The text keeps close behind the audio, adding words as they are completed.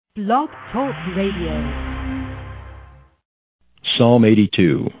Blog Talk Radio. Psalm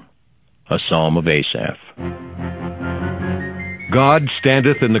 82, a psalm of Asaph. God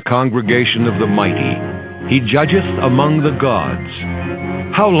standeth in the congregation of the mighty. He judgeth among the gods.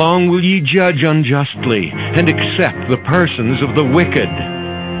 How long will ye judge unjustly, and accept the persons of the wicked?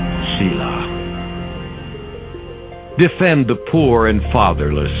 Selah. Defend the poor and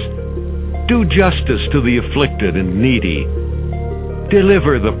fatherless. Do justice to the afflicted and needy.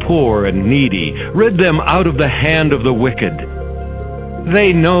 Deliver the poor and needy. Rid them out of the hand of the wicked.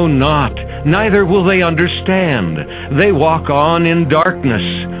 They know not, neither will they understand. They walk on in darkness.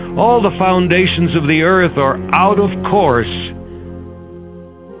 All the foundations of the earth are out of course.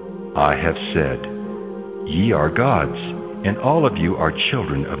 I have said, ye are gods, and all of you are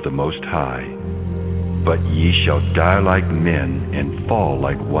children of the Most High. But ye shall die like men, and fall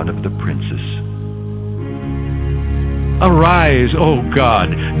like one of the princes. Arise, O God,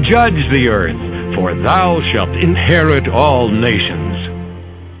 judge the earth, for thou shalt inherit all nations.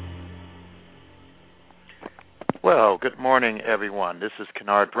 Well, good morning, everyone. This is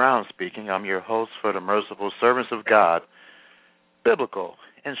Kennard Brown speaking. I'm your host for the Merciful Servants of God Biblical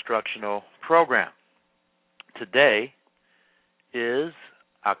Instructional Program. Today is,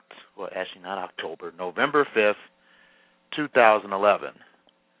 November 5th, 2011.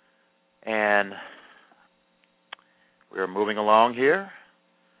 And we're moving along here.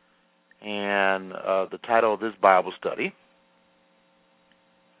 And the title of this Bible study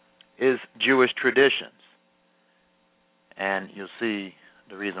is Jewish Traditions. And you'll see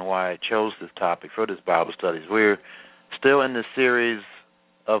the reason why I chose this topic for this Bible studies. We're still in this series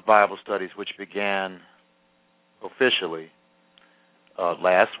of Bible studies which began officially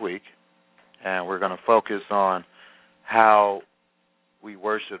last week, and we're going to focus on how we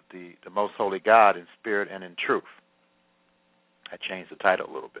worship the Most Holy God in spirit and in truth. I changed the title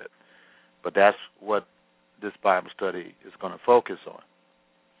a little bit, but that's what this Bible study is going to focus on.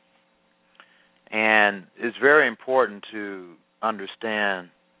 And it's very important to understand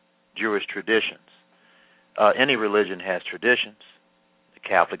Jewish traditions. Any religion has traditions. The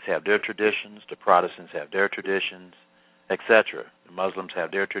Catholics have their traditions. The Protestants have their traditions, etc. The Muslims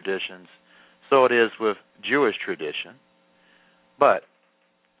have their traditions. So it is with Jewish tradition. But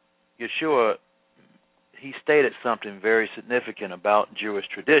Yeshua, he stated something very significant about Jewish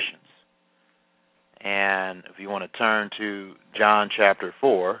traditions. And if you want to turn to John chapter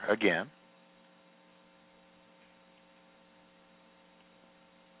 4 again.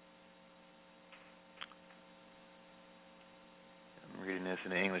 I'm reading this in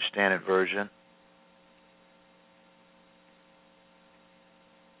the English Standard Version.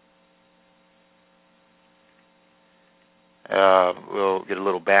 We'll get a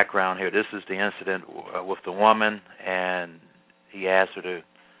little background here. This is the incident with the woman, and he asked her to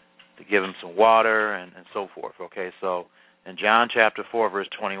give him some water and so forth. Okay, so in John chapter 4, verse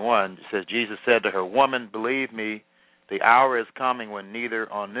 21, it says, Jesus said to her, Woman, believe me, the hour is coming when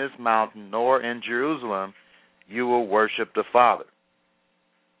neither on this mountain nor in Jerusalem you will worship the Father.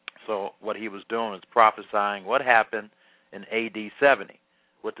 So what he was doing was prophesying what happened in AD 70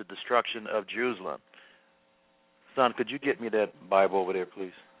 with the destruction of Jerusalem. Son, could you get me that Bible over there,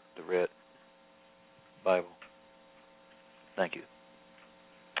 please? The red Bible. Thank you.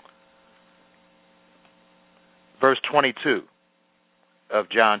 Verse 22 of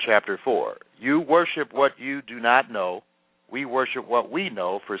John chapter 4. You worship what you do not know. We worship what we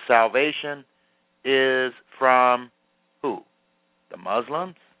know, for salvation is from who? The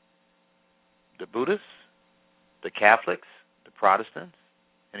Muslims? The Buddhists? The Catholics? The Protestants?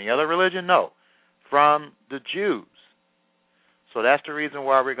 Any other religion? No. From the Jews. So that's the reason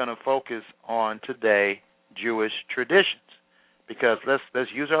why we're going to focus on today Jewish traditions. Because let's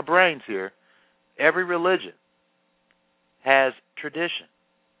use our brains here. Every religion has tradition.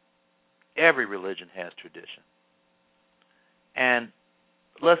 Every religion has tradition. And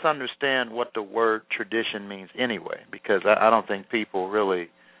let's understand what the word tradition means anyway, because I don't think people really,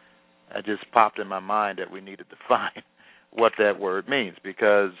 it just popped in my mind that we need to define what that word means,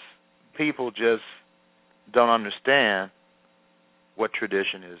 because people just don't understand what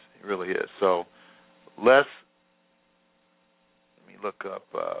tradition really is. So let me look up,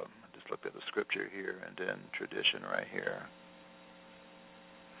 I just looked at the scripture here and then tradition right here.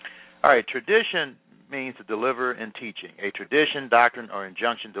 All right, tradition means to deliver in teaching. A tradition, doctrine, or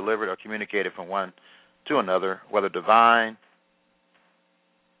injunction delivered or communicated from one to another, whether divine,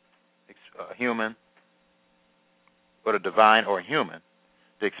 human, whether divine or human.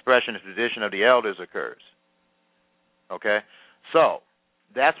 The expression and tradition of the elders occurs. Okay? So,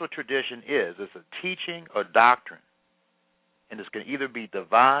 that's what tradition is. It's a teaching or doctrine. And this can either be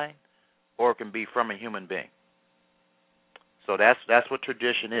divine or it can be from a human being. So that's what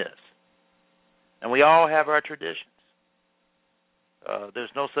tradition is. And we all have our traditions. There's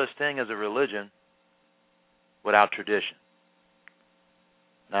no such thing as a religion without tradition.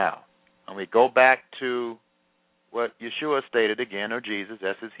 Now, when we go back to what Yeshua stated again, or Jesus,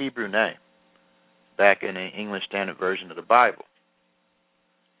 that's his Hebrew name, back in the English Standard Version of the Bible.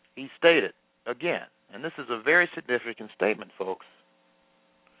 He stated again, and this is a very significant statement, folks.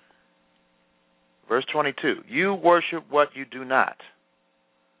 Verse 22, you worship what you do not.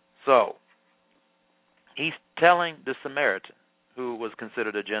 So, he's telling the Samaritan, who was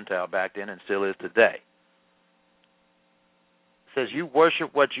considered a Gentile back then and still is today, says, you worship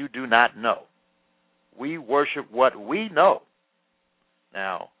what you do not know. We worship what we know.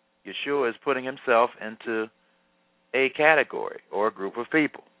 Now, Yeshua is putting himself into a category or a group of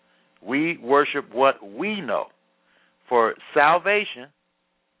people. We worship what we know. For salvation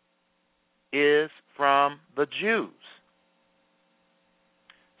is from the Jews.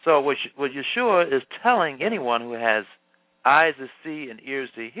 So what Yeshua is telling anyone who has eyes to see and ears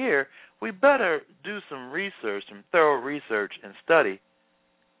to hear, we better do some research, some thorough research, and study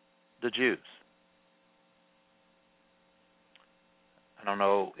the Jews. I don't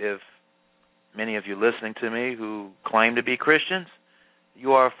know if many of you listening to me who claim to be Christians,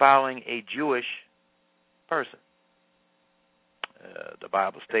 you are following a Jewish person. The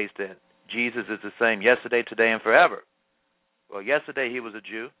Bible states that Jesus is the same yesterday, today, and forever. Well, yesterday he was a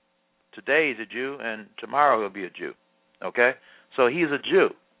Jew, today he's a Jew, and tomorrow he'll be a Jew. Okay? So he's a Jew.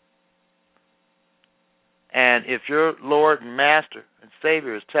 And if your Lord and Master and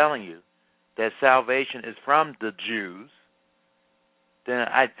Savior is telling you that salvation is from the Jews, then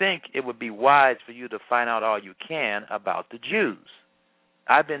I think it would be wise for you to find out all you can about the Jews.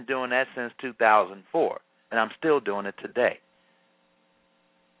 I've been doing that since 2004, and I'm still doing it today.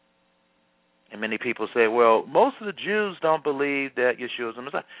 And many people say, well, most of the Jews don't believe that Yeshua is the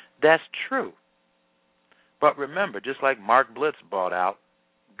Messiah. That's true. But remember, just like Mark Blitz brought out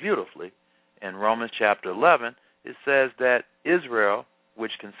beautifully in Romans chapter 11, it says that Israel,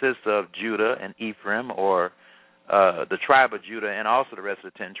 which consists of Judah and Ephraim, or the tribe of Judah, and also the rest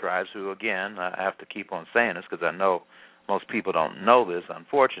of the 10 tribes, who, again, I have to keep on saying this because I know most people don't know this,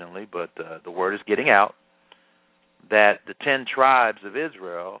 unfortunately, but the word is getting out, that the 10 tribes of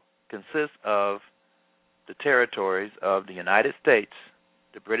Israel consist of the territories of the United States,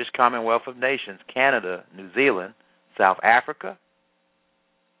 the British Commonwealth of Nations, Canada, New Zealand, South Africa,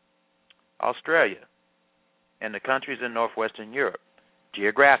 Australia, and the countries in northwestern Europe,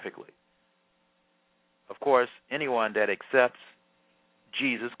 geographically. Of course, anyone that accepts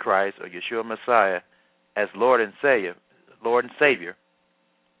Jesus Christ or Yeshua Messiah as Lord and Savior,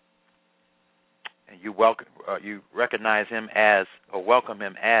 and you recognize him as, or welcome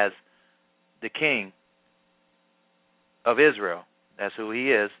him as, the King of Israel. That's who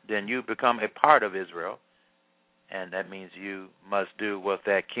he is. Then you become a part of Israel, and that means you must do what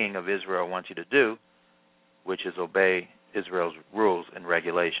that King of Israel wants you to do, which is obey Israel's rules and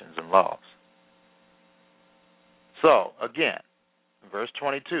regulations and laws. So, again, verse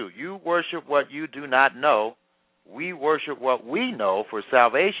 22, you worship what you do not know. We worship what we know, for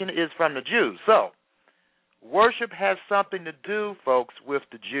salvation is from the Jews. So, worship has something to do, folks, with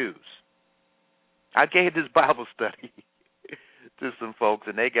the Jews. I gave this Bible study to some folks,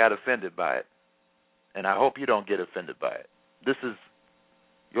 and they got offended by it. And I hope you don't get offended by it. This is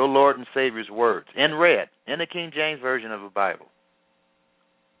your Lord and Savior's words, in red, in the King James Version of the Bible.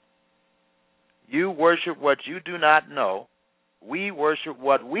 You worship what you do not know. We worship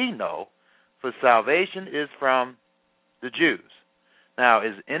what we know, for salvation is from the Jews. Now,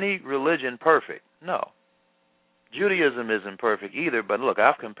 is any religion perfect? No. Judaism isn't perfect either, but look,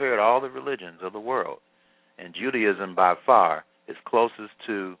 I've compared all the religions of the world, and Judaism by far is closest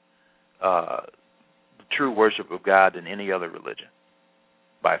to the true worship of God than any other religion,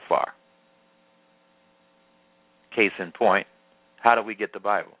 by far. Case in point, how do we get the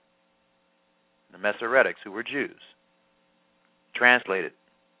Bible? The Masoretics, who were Jews, translated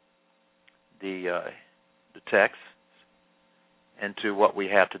the text into what we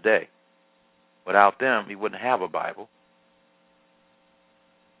have today. Without them, we wouldn't have a Bible.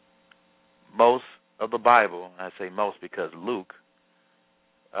 Most of the Bible, I say most because Luke,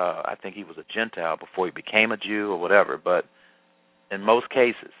 I think he was a Gentile before he became a Jew or whatever, but in most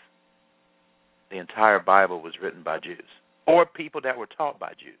cases, the entire Bible was written by Jews or people that were taught by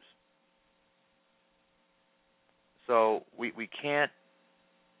Jews. So we can't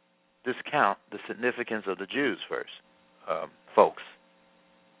discount the significance of the Jews first, folks.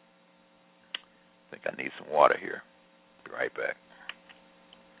 I think I need some water here. Be be right back.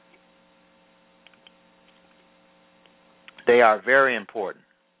 They are very important.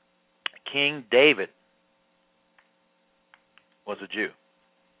 King David was a Jew.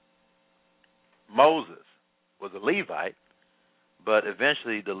 Moses was a Levite, but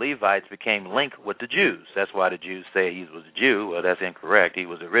eventually the Levites became linked with the Jews. That's why the Jews say he was a Jew. Well, that's incorrect. He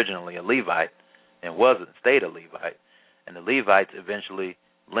was originally a Levite and stayed a Levite. And the Levites eventually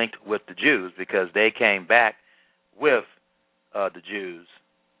linked with the Jews because they came back with the Jews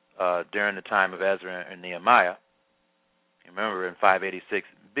during the time of Ezra and Nehemiah. Remember, in 586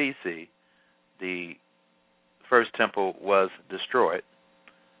 BC, the first temple was destroyed,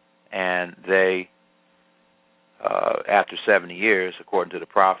 and they, after 70 years, according to the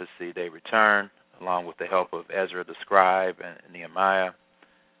prophecy, they returned along with the help of Ezra the scribe and Nehemiah,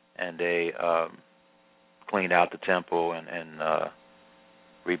 and they cleaned out the temple and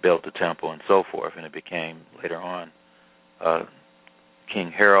rebuilt the temple and so forth, and it became, later on,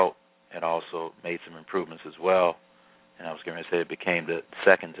 King Harold had also made some improvements as well, and I was going to say it became the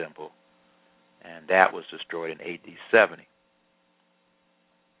second temple, and that was destroyed in AD 70.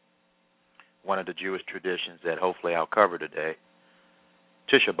 One of the Jewish traditions that hopefully I'll cover today,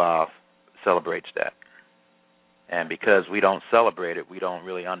 Tisha B'Av, celebrates that. And because we don't celebrate it, we don't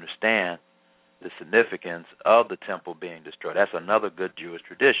really understand the significance of the temple being destroyed. That's another good Jewish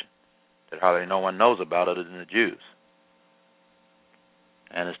tradition that hardly no one knows about other than the Jews.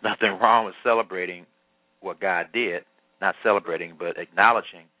 And there's nothing wrong with celebrating what God did, not celebrating, but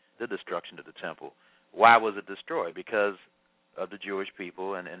acknowledging the destruction of the temple. Why was it destroyed? Because of the Jewish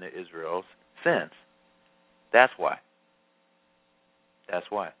people and Israel's sins. That's why. That's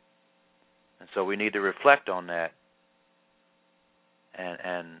why. And so we need to reflect on that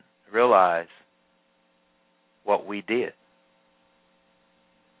and realize what we did.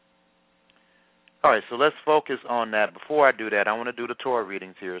 All right, so let's focus on that. Before I do that, I want to do the Torah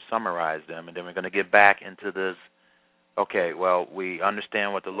readings here, summarize them, and then we're going to get back into this. Okay, well, we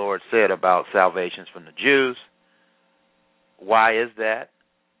understand what the Lord said about salvations from the Jews. Why is that?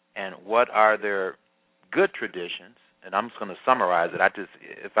 And what are their good traditions? And I'm just going to summarize it.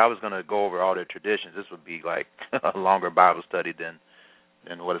 If I was going to go over all their traditions, this would be like a longer Bible study than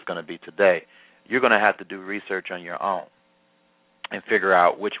what it's going to be today. You're going to have to do research on your own and figure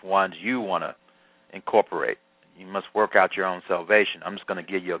out which ones you want to incorporate. You must work out your own salvation. I'm just going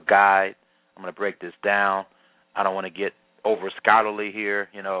to give you a guide. I'm going to break this down. I don't want to get over scholarly here.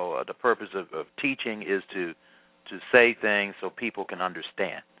 You know, the purpose of teaching is to say things so people can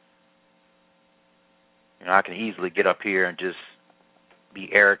understand. You know, I can easily get up here and just be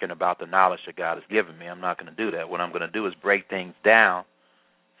arrogant about the knowledge that God has given me. I'm not going to do that. What I'm going to do is break things down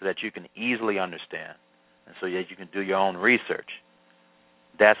so that you can easily understand and so that you can do your own research.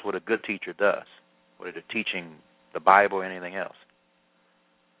 That's what a good teacher does, whether they're teaching the Bible or anything else.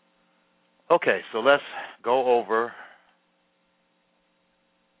 Okay, so let's go over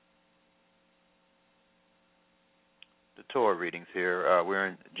the Torah readings here. We're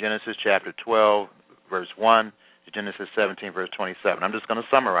in Genesis chapter 12, verse 1 to Genesis 17, verse 27. I'm just going to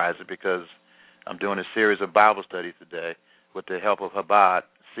summarize it because I'm doing a series of Bible studies today with the help of Chabad,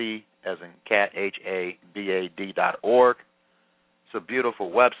 C as in cat, HABAD.org. It's a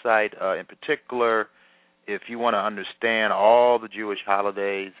beautiful website. In particular, if you want to understand all the Jewish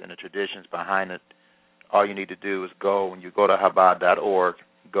holidays and the traditions behind it, all you need to do is when you go to Chabad.org,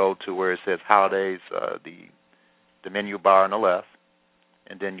 go to where it says holidays, the menu bar on the left,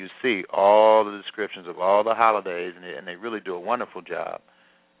 and then you see all the descriptions of all the holidays, and they really do a wonderful job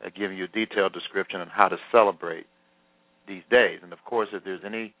at giving you a detailed description on how to celebrate these days. And, of course, if there's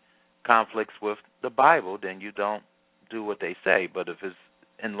any conflicts with the Bible, then you don't do what they say. But if it's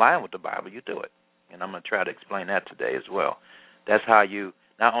in line with the Bible, you do it. And I'm going to try to explain that today as well. That's how you,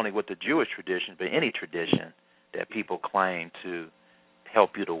 not only with the Jewish tradition, but any tradition that people claim to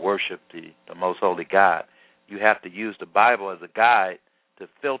help you to worship the most holy God, you have to use the Bible as a guide to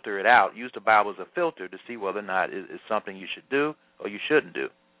filter it out. Use the Bible as a filter to see whether or not it's something you should do or you shouldn't do.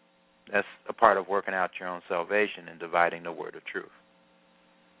 That's a part of working out your own salvation and dividing the word of truth.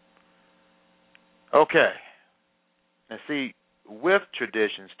 Okay. Now, see, with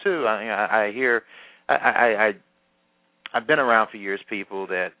traditions, too, I've been around for years people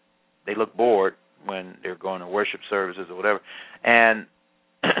that they look bored when they're going to worship services or whatever. And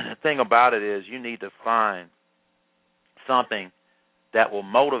the thing about it is you need to find something that will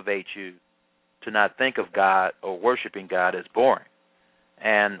motivate you to not think of God or worshiping God as boring.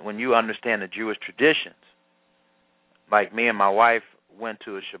 And when you understand the Jewish traditions, like me and my wife went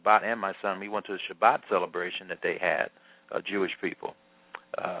to a Shabbat, and my son, we went to a Shabbat celebration that they had, Jewish people,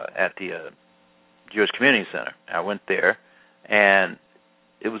 at the Jewish Community Center. I went there, and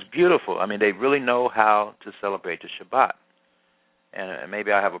it was beautiful. I mean, they really know how to celebrate the Shabbat. And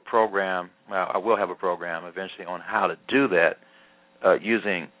maybe I have a program, well, I will have a program eventually on how to do that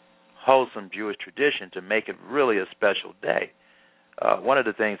using wholesome Jewish tradition to make it really a special day. One of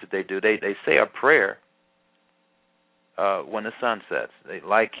the things that they do, they say a prayer when the sun sets. They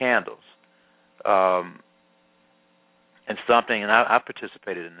light candles. And something, and I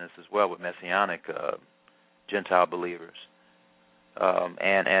participated in this as well with Messianic Gentile believers.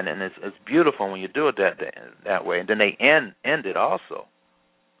 And it's beautiful when you do it that way. And then they end it also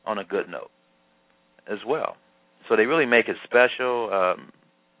on a good note as well. So they really make it special.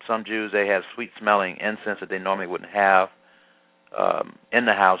 Some Jews, they have sweet-smelling incense that they normally wouldn't have in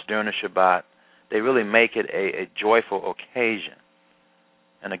the house during the Shabbat. They really make it a joyful occasion.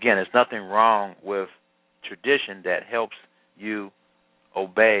 And again, there's nothing wrong with tradition that helps you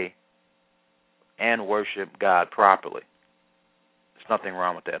obey and worship God properly. There's nothing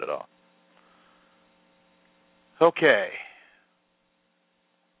wrong with that at all. Okay.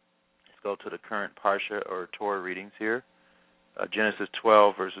 Let's go to the current Parsha or Torah readings here. Genesis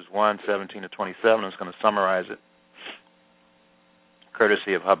 12, verses 1, 17 to 27. I'm just going to summarize it.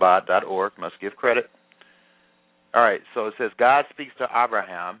 Courtesy of Chabad.org. Must give credit. All right, so it says, God speaks to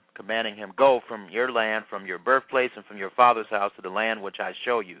Abraham, commanding him, go from your land, from your birthplace, and from your father's house to the land which I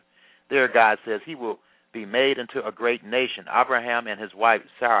show you. There, God says, he will be made into a great nation. Abraham and his wife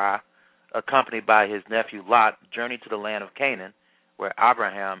Sarah, accompanied by his nephew Lot, journeyed to the land of Canaan, where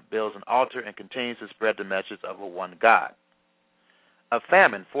Abraham builds an altar and continues to spread the message of a one God. A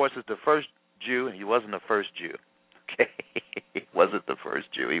famine forces the first Jew, and he wasn't the first Jew. Okay, he wasn't the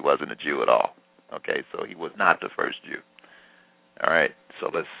first Jew. He wasn't a Jew at all. Okay, so he was not the first Jew. All right, so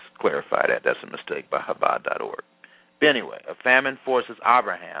let's clarify that. That's a mistake by Chabad.org. But anyway, a famine forces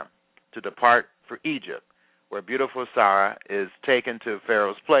Abraham to depart for Egypt, where beautiful Sarah is taken to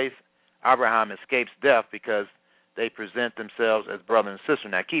Pharaoh's place. Abraham escapes death because they present themselves as brother and sister.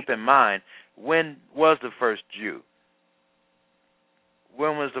 Now, keep in mind, when was the first Jew?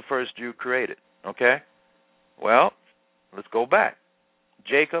 When was the first Jew created? Okay? Well, let's go back.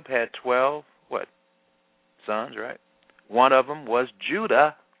 Jacob had 12 sons, right? One of them was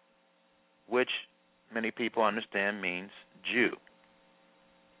Judah, which many people understand means Jew.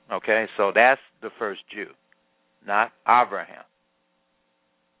 Okay, so that's the first Jew, not Abraham.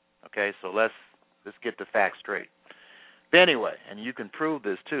 Okay, so let's get the facts straight. But anyway, and you can prove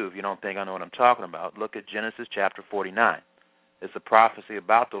this too if you don't think I know what I'm talking about. Look at Genesis chapter 49. It's a prophecy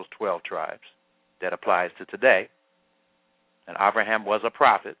about those 12 tribes that applies to today. And Abraham was a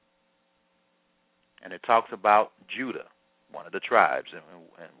prophet. And it talks about Judah, one of the tribes, and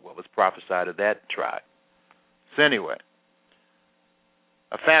what was prophesied of that tribe. So anyway,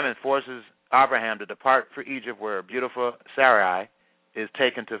 a famine forces Abraham to depart for Egypt, where beautiful Sarai is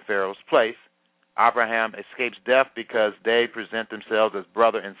taken to Pharaoh's place. Abraham escapes death because they present themselves as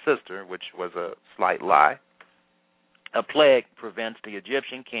brother and sister, which was a slight lie. A plague prevents the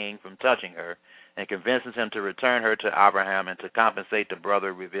Egyptian king from touching her and convinces him to return her to Abraham and to compensate the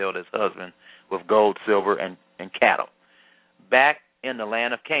brother revealed as husband with gold, silver, and cattle. Back in the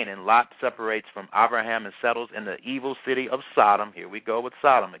land of Canaan, Lot separates from Abraham and settles in the evil city of Sodom. Here we go with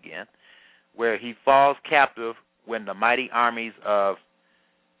Sodom again, where he falls captive when the mighty armies of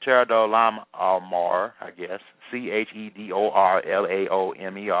Chedorlaomer, I guess,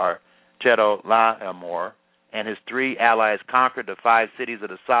 Chedorlaomer, Chedorlaomer, and his three allies conquered the 5 cities of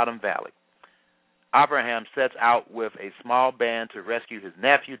the Sodom Valley. Abraham sets out with a small band to rescue his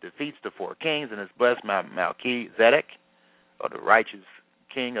nephew, defeats the 4 kings, and is blessed by Melchizedek, or the righteous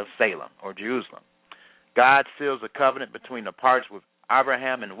king of Salem, or Jerusalem. God seals a covenant between the parts with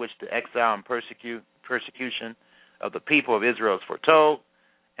Abraham in which the exile and persecution of the people of Israel is foretold,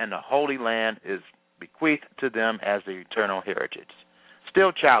 and the Holy Land is bequeathed to them as the eternal heritage.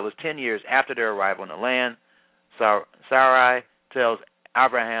 Still childless 10 years after their arrival in the land, Sarai tells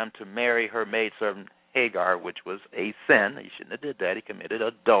Abraham to marry her maidservant Hagar, which was a sin. He shouldn't have did that. He committed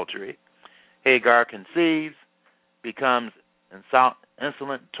adultery. Hagar conceives, becomes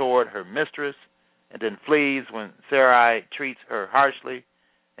insolent toward her mistress, and then flees when Sarai treats her harshly.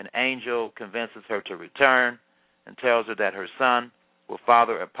 An angel convinces her to return and tells her that her son will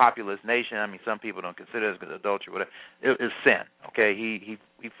father a populous nation. I mean, some people don't consider this adultery, whatever. It is sin. Okay, he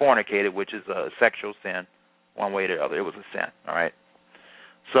fornicated, which is a sexual sin, one way or the other. It was a sin. All right.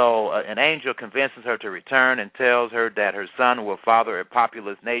 So an angel convinces her to return and tells her that her son will father a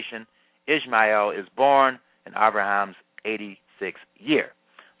populous nation. Ishmael is born in Abraham's 86th year.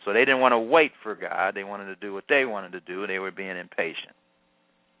 So they didn't want to wait for God. They wanted to do what they wanted to do. They were being impatient.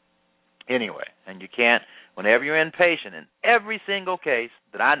 anyway. And you can't, whenever you're impatient, in every single case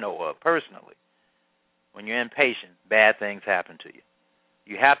that I know of personally, when you're impatient, bad things happen to you.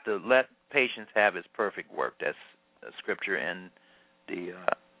 You have to let patience have its perfect work. That's a scripture in the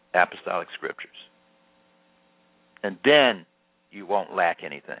apostolic scriptures. And then you won't lack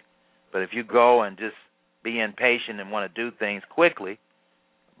anything. But if you go and just be impatient and want to do things quickly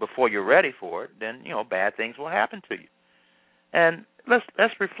before you're ready for it, then, bad things will happen to you. And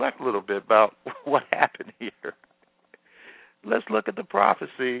let's reflect a little bit about what happened here. Let's look at the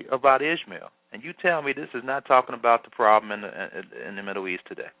prophecy about Ishmael. And you tell me this is not talking about the problem in the Middle East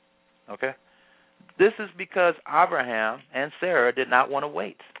today. Okay? This is because Abraham and Sarah did not want to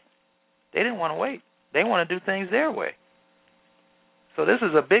wait. They didn't want to wait. They want to do things their way. So this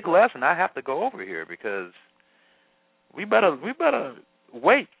is a big lesson I have to go over here, because we better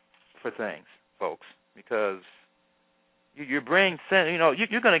wait for things, folks, because you bring sin.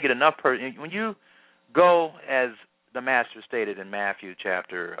 You're going to get enough when you go, as the Master stated in Matthew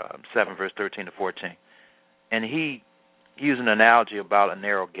chapter 7, verse 13 to 14, and he used an analogy about a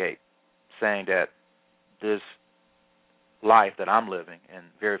narrow gate, saying that this life that I'm living and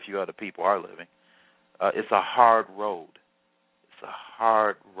very few other people are living, it's a hard road. It's a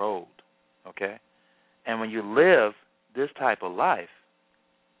hard road, okay? And when you live this type of life,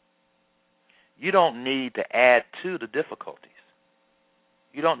 you don't need to add to the difficulties.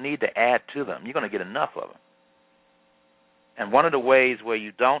 You don't need to add to them. You're going to get enough of them. And one of the ways where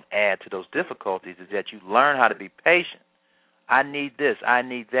you don't add to those difficulties is that you learn how to be patient. I need this. I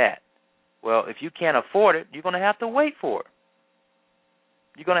need that. Well, if you can't afford it, you're going to have to wait for it.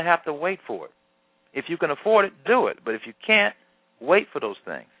 You're going to have to wait for it. If you can afford it, do it. But if you can't, wait for those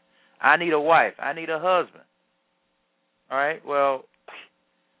things. I need a wife. I need a husband. All right? Well,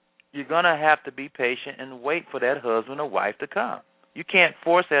 you're going to have to be patient and wait for that husband or wife to come. You can't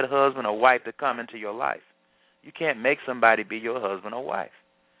force that husband or wife to come into your life. You can't make somebody be your husband or wife.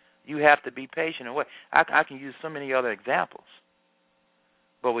 You have to be patient and wait. I can use so many other examples.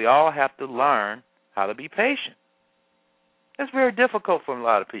 But we all have to learn how to be patient. It's very difficult for a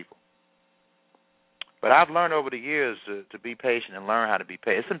lot of people. But I've learned over the years to be patient and learn how to be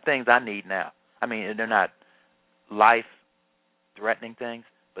patient. It's some things I need now. I mean, they're not life-threatening things,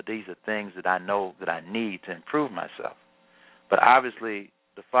 but these are things that I know that I need to improve myself. But obviously,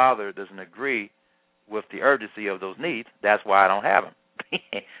 the Father doesn't agree with the urgency of those needs. That's why I don't have them.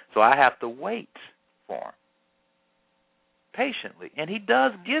 So I have to wait for him patiently. And he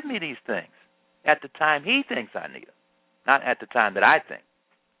does give me these things at the time he thinks I need them, not at the time that I think.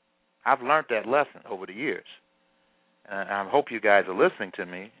 I've learned that lesson over the years. And I hope you guys are listening to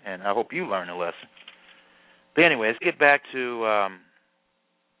me, and I hope you learn the lesson. But anyway, let's get back to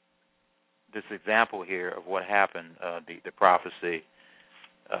this example here of what happened, the prophecy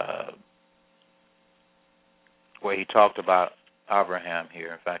where he talked about Abraham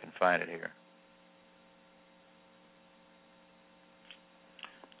here, if I can find it here.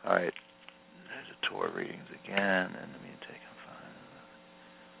 All right, there's the Torah readings again, and let me take and find.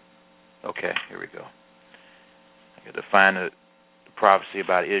 Okay, here we go. I got to find the prophecy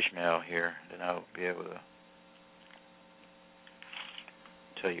about Ishmael here, then I'll be able to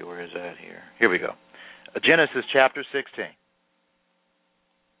tell you where it's at here. Here we go. Genesis chapter 16.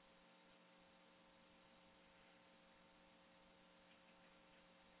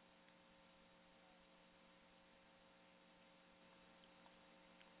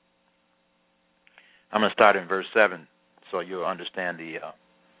 I'm going to start in verse 7 so you'll understand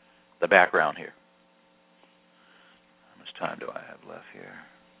the background here. How much time do I have left here?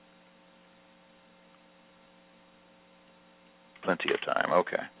 Plenty of time.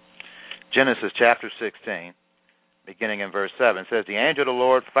 Okay. Genesis chapter 16, beginning in verse 7, says, the angel of the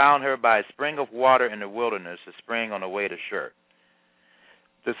Lord found her by a spring of water in the wilderness, a spring on the way to Shur.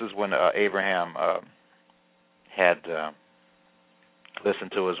 This is when Abraham had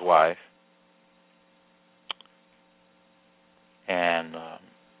listened to his wife and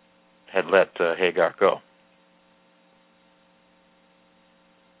had let Hagar go.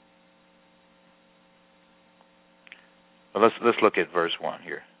 Well, let's look at verse 1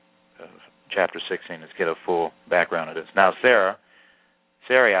 here, chapter 16. Let's get a full background of this. Now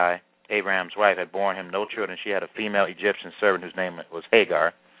Sarai, Abraham's wife, had borne him no children. She had a female Egyptian servant whose name was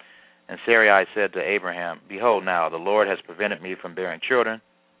Hagar. And Sarai said to Abraham, behold, now the Lord has prevented me from bearing children.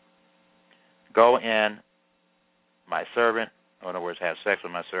 Go in, my servant, in other words, have sex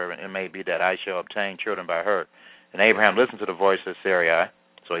with my servant. It may be that I shall obtain children by her. And Abraham listened to the voice of Sarai,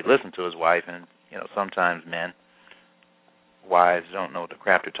 so he listened to his wife. And, sometimes wives don't know what the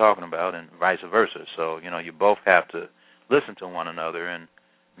crap they're talking about, and vice versa. So, you both have to listen to one another and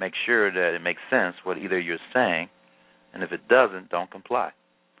make sure that it makes sense what either you're saying, and if it doesn't, don't comply.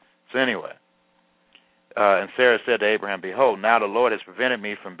 So anyway, and Sarah said to Abraham, behold, now the Lord has prevented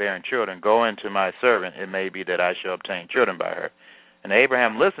me from bearing children. Go in to my servant. It may be that I shall obtain children by her. And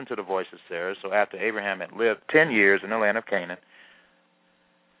Abraham listened to the voice of Sarah. So after Abraham had lived 10 years in the land of Canaan,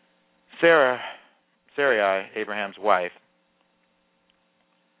 Sarai, Abraham's wife,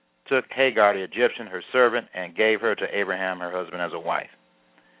 took Hagar the Egyptian, her servant, and gave her to Abraham, her husband, as a wife.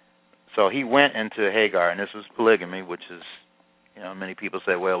 So he went into Hagar, and this was polygamy, which is, many people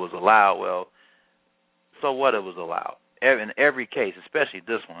say, well, it was allowed. Well, so what, it was allowed. In every case, especially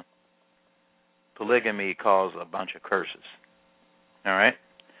this one, polygamy caused a bunch of curses. All right?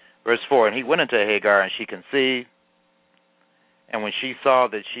 Verse 4, and he went into Hagar, and she conceived. And when she saw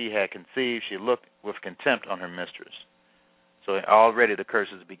that she had conceived, she looked with contempt on her mistress. So already the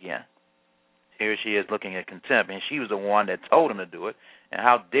curses began. Here she is looking at contempt, and she was the one that told him to do it. And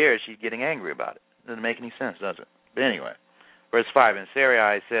how dare she getting angry about it? Doesn't make any sense, does it? But anyway, verse 5, and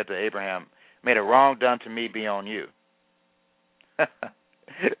Sarai said to Abraham, may the wrong done to me be on you.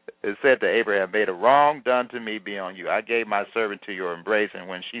 It said to Abraham, may the wrong done to me be on you. I gave my servant to your embrace, and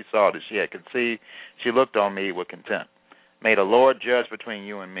when she saw that she had conceived, she looked on me with contempt. May the Lord judge between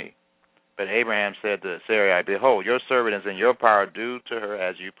you and me. But Abraham said to Sarai, behold, your servant is in your power. Do to her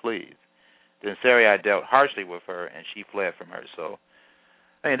as you please. Then Sarai dealt harshly with her, and she fled from her. So,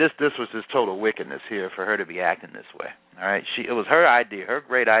 this was just total wickedness here for her to be acting this way. All right, it was her idea, her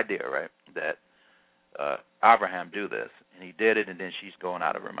great idea, right, that Abraham do this, and he did it, and then she's going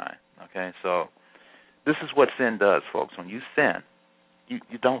out of her mind. Okay, so this is what sin does, folks. When you sin, you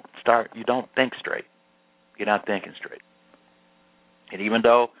don't think straight. You're not thinking straight. And even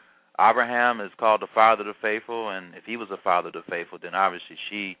though Abraham is called the father of the faithful, and if he was the father of the faithful, then obviously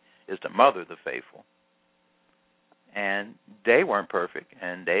she is the mother of the faithful. And they weren't perfect,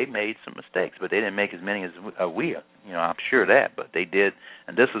 and they made some mistakes, but they didn't make as many as we are. I'm sure that, but they did,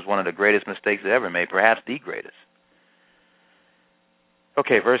 and this was one of the greatest mistakes they ever made, perhaps the greatest.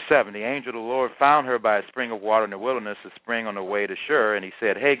 Okay, verse 7, the angel of the Lord found her by a spring of water in the wilderness, a spring on the way to Shur, and he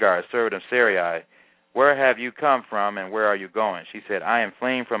said, Hagar, servant of Sarai, where have you come from, and where are you going? She said, I am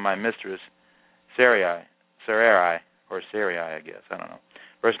fleeing from my mistress, Sarai, I guess, I don't know.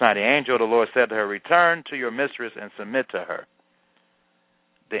 Verse 9, the angel of the Lord said to her, return to your mistress and submit to her.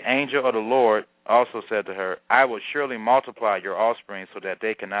 The angel of the Lord also said to her, I will surely multiply your offspring so that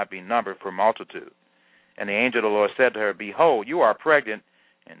they cannot be numbered for multitude. And the angel of the Lord said to her, behold, you are pregnant.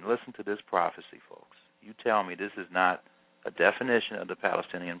 And listen to this prophecy, folks. You tell me this is not a definition of the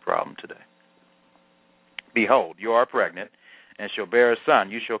Palestinian problem today. Behold, you are pregnant, and shall bear a son.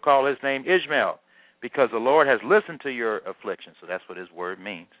 You shall call his name Ishmael, because the Lord has listened to your affliction. So that's what his word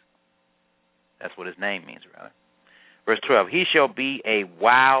means. That's what his name means, rather. Verse 12, he shall be a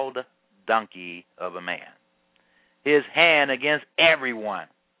wild donkey of a man, his hand against everyone,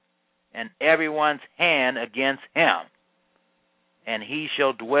 and everyone's hand against him. And he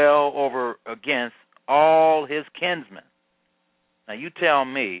shall dwell over against all his kinsmen. Now you tell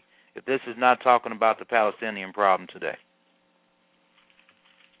me if this is not talking about the Palestinian problem today.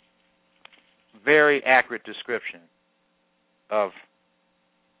 Very accurate description of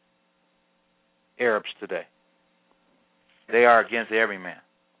Arabs today. They are against every man,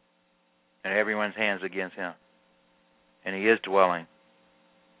 and everyone's hands against him. And he is dwelling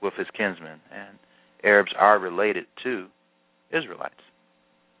with his kinsmen, and Arabs are related to Israelites.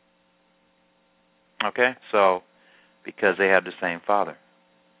 Okay, so because they have the same father,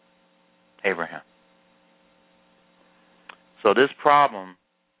 Abraham. So this problem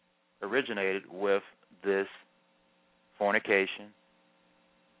originated with this fornication,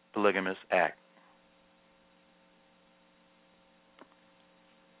 polygamous act.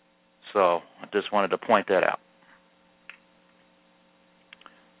 So I just wanted to point that out.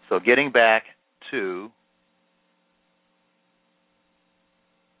 So getting back to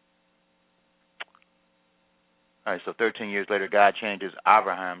all right, so 13 years later, God changes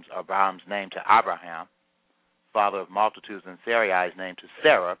Abraham's name to Abraham, father of multitudes, and Sarai's name to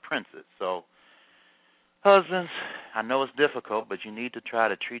Sarah, princess. So, husbands, I know it's difficult, but you need to try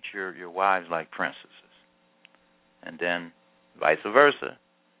to treat your wives like princesses. And then vice versa.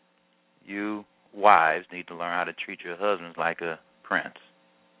 You wives need to learn how to treat your husbands like a prince.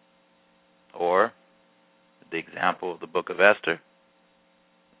 Or, the example of the book of Esther,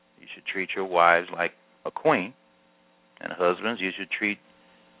 you should treat your wives like a queen. And husbands, you should treat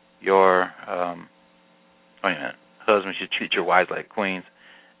your husbands should treat your wives like queens,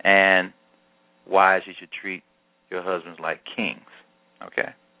 and wives, you should treat your husbands like kings. Okay,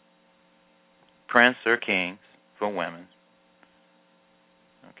 prince or kings for women,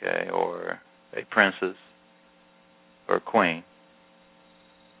 okay, or a princess or a queen,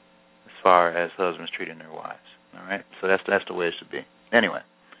 as far as husbands treating their wives. All right, so that's the way it should be. Anyway,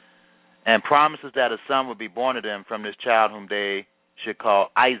 and promises that a son would be born to them from this child whom they should call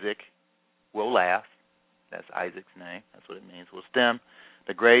Isaac will laugh. That's Isaac's name. That's what it means. Will stem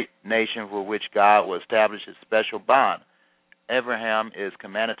the great nation for which God will establish his special bond. Abraham is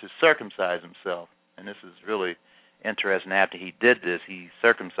commanded to circumcise himself, and this is really interesting. After he did this, he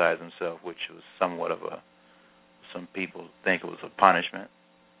circumcised himself, which was somewhat of some people think it was a punishment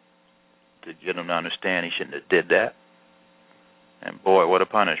to get him to understand he shouldn't have did that. And boy, what a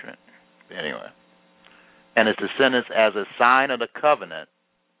punishment. Anyway. And his descendants as a sign of the covenant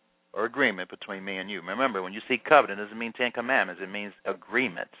or agreement between me and you. Remember, when you see covenant, it doesn't mean 10 Commandments. It means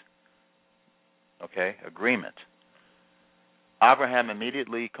agreement. Okay? Agreement. Abraham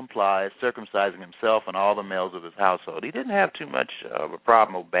immediately complies, circumcising himself and all the males of his household. He didn't have too much of a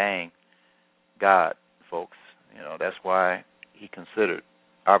problem obeying God, folks. You know, that's why he considered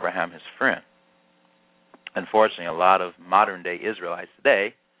Abraham his friend. Unfortunately, a lot of modern-day Israelites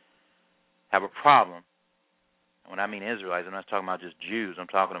today have a problem. When I mean Israelites, I'm not talking about just Jews. I'm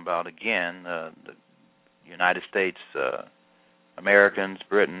talking about, again, the United States, Americans,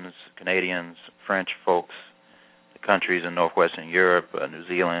 Britons, Canadians, French folks, the countries in northwestern Europe, New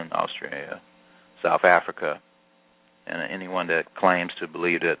Zealand, Australia, South Africa, and anyone that claims to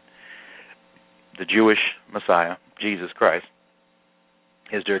believe that the Jewish Messiah, Jesus Christ,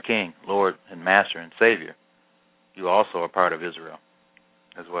 is their King, Lord, and Master and Savior. You also are part of Israel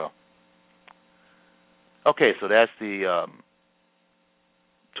as well. Okay, so that's the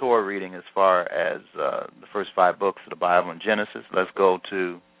Torah reading as far as the first 5 books of the Bible in Genesis. Let's go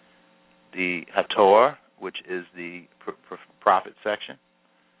to the Haftorah, which is the prophet section,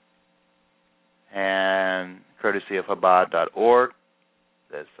 and courtesy of Chabad.org.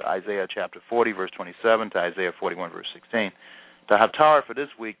 That's Isaiah chapter 40, verse 27 to Isaiah 41, verse 16. The Haftorah for this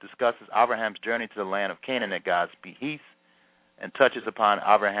week discusses Abraham's journey to the land of Canaan at God's behest, and touches upon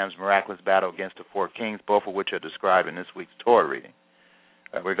Abraham's miraculous battle against the 4 kings, both of which are described in this week's Torah reading.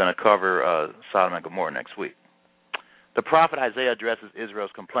 We're going to cover Sodom and Gomorrah next week. The prophet Isaiah addresses Israel's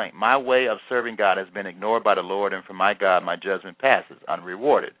complaint. My way of serving God has been ignored by the Lord, and from my God my judgment passes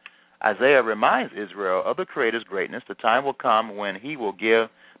unrewarded. Isaiah reminds Israel of the Creator's greatness. The time will come when he will give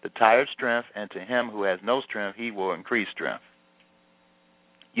the tired strength, and to him who has no strength he will increase strength.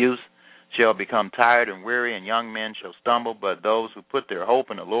 Youth shall become tired and weary, and young men shall stumble, but those who put their hope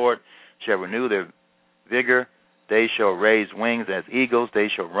in the Lord shall renew their vigor. They shall raise wings as eagles. They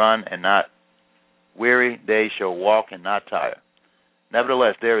shall run and not weary. They shall walk and not tire.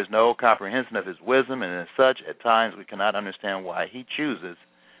 Nevertheless, there is no comprehension of his wisdom, and as such, at times we cannot understand why he chooses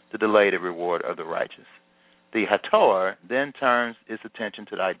to delay the reward of the righteous. The Haftorah then turns its attention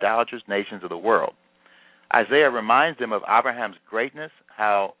to the idolatrous nations of the world. Isaiah reminds them of Abraham's greatness,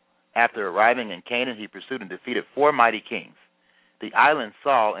 how after arriving in Canaan, he pursued and defeated 4 mighty kings. The islands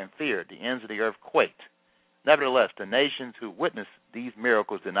saw and feared. The ends of the earth quaked. Nevertheless, the nations who witnessed these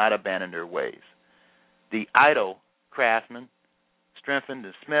miracles did not abandon their ways. The idol craftsman strengthened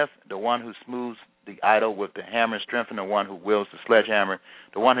the smith. The one who smooths the idol with the hammer strengthened the one who wields the sledgehammer.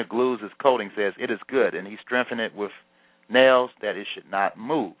 The one who glues his coating says, it is good, and he strengthened it with nails that it should not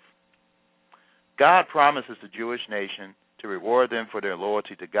move. God promises the Jewish nation to reward them for their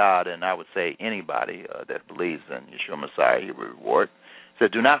loyalty to God, and I would say anybody that believes in Yeshua Messiah, he will reward. He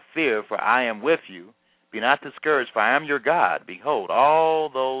said, do not fear, for I am with you. Be not discouraged, for I am your God. Behold, all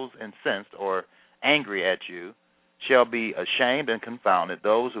those incensed or angry at you shall be ashamed and confounded.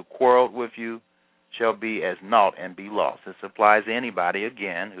 Those who quarreled with you shall be as naught and be lost. This applies to anybody,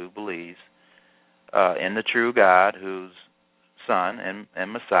 again, who believes in the true God, whose Son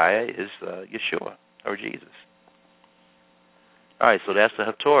and Messiah is Yeshua, or Jesus. All right, so that's the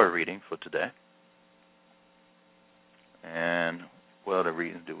Haftorah reading for today. And what other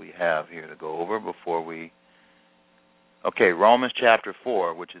readings do we have here to go over before we... Okay, Romans chapter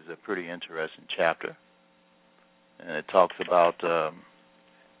 4, which is a pretty interesting chapter. And it talks about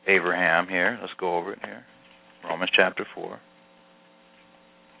Abraham here. Let's go over it here. Romans chapter 4.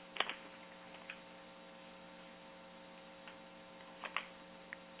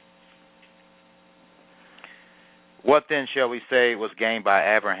 What then shall we say was gained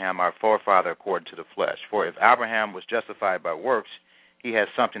by Abraham, our forefather, according to the flesh? For if Abraham was justified by works, he has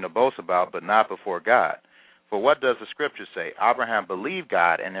something to boast about, but not before God. For what does the Scripture say? Abraham believed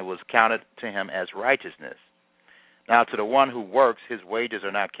God, and it was counted to him as righteousness. Now to the one who works, his wages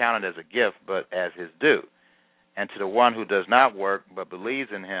are not counted as a gift, but as his due. And to the one who does not work, but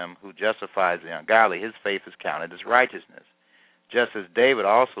believes in him who justifies the ungodly, his faith is counted as righteousness. just as David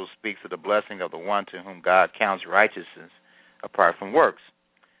also speaks of the blessing of the one to whom God counts righteousness apart from works.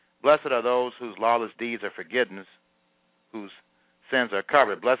 Blessed are those whose lawless deeds are forgiven, whose sins are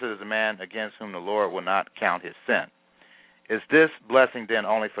covered. Blessed is the man against whom the Lord will not count his sin. Is this blessing then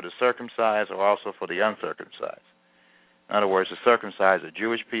only for the circumcised or also for the uncircumcised? In other words, the circumcised are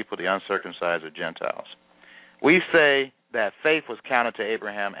Jewish people, the uncircumcised are Gentiles. We say that faith was counted to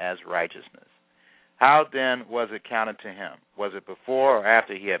Abraham as righteousness. How then was it counted to him? Was it before or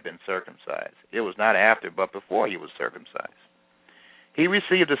after he had been circumcised? It was not after, but before he was circumcised. He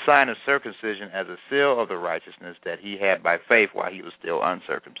received the sign of circumcision as a seal of the righteousness that he had by faith while he was still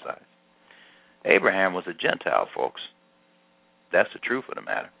uncircumcised. Abraham was a Gentile, folks. That's the truth of the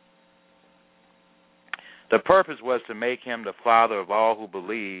matter. The purpose was to make him the father of all who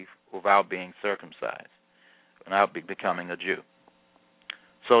believe without being circumcised, without becoming a Jew,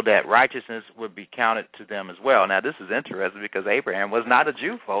 so that righteousness would be counted to them as well. Now, this is interesting because Abraham was not a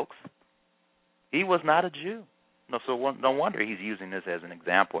Jew, folks. He was not a Jew. So no wonder he's using this as an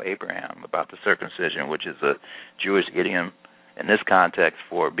example, Abraham, about the circumcision, which is a Jewish idiom in this context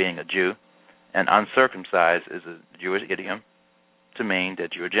for being a Jew, and uncircumcised is a Jewish idiom to mean that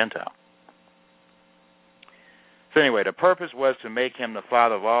you're a Gentile. So anyway, the purpose was to make him the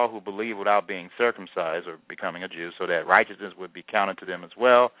father of all who believe without being circumcised or becoming a Jew, so that righteousness would be counted to them as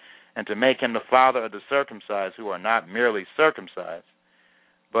well, and to make him the father of the circumcised who are not merely circumcised,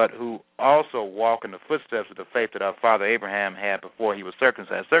 but who also walk in the footsteps of the faith that our father Abraham had before he was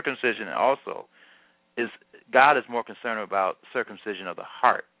circumcised. Circumcision also is, God is more concerned about circumcision of the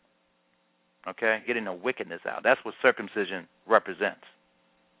heart, okay, getting the wickedness out. That's what circumcision represents.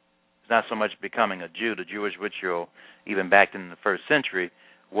 It's not so much becoming a Jew. The Jewish ritual, even back in the first century,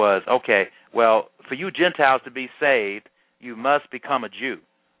 was, okay, well, for you Gentiles to be saved, you must become a Jew.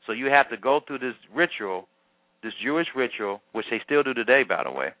 So you have to go through this ritual, this Jewish ritual, which they still do today, by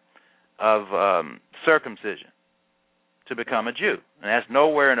the way, of circumcision to become a Jew. And that's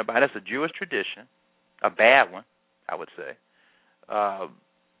nowhere in the Bible. That's a Jewish tradition, a bad one, I would say,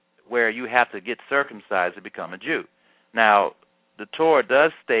 where you have to get circumcised to become a Jew. Now, the Torah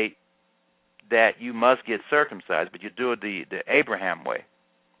does state that you must get circumcised, but you do it the Abraham way,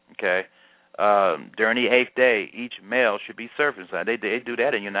 okay? During the 8th day, each male should be circumcised. They do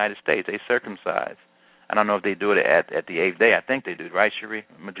that in the United States. They circumcise. I don't know if they do it at the 8th day. I think they do, right, Cherie?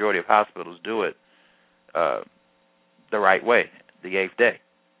 The majority of hospitals do it the right way, the 8th day.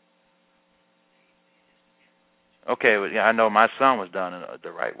 Okay, well, yeah, I know my son was done in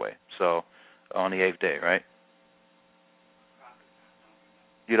the right way, so on the 8th day, right?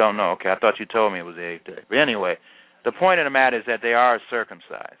 You don't know. Okay, I thought you told me it was the 8th day. But anyway, the point of the matter is that they are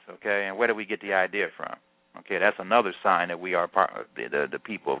circumcised, okay? And where do we get the idea from? Okay, that's another sign that we are part of the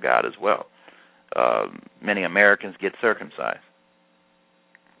people of God as well. Many Americans get circumcised.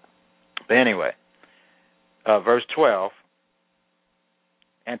 But anyway, verse 12,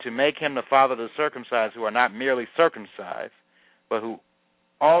 and to make him the father of the circumcised who are not merely circumcised, but who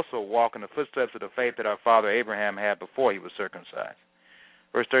also walk in the footsteps of the faith that our father Abraham had before he was circumcised.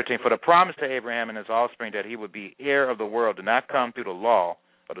 Verse 13, for the promise to Abraham and his offspring that he would be heir of the world did not come through the law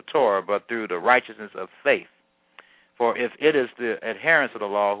of the Torah, but through the righteousness of faith. For if it is the adherents of the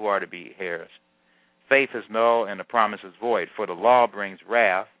law who are to be heirs, faith is null and the promise is void. For the law brings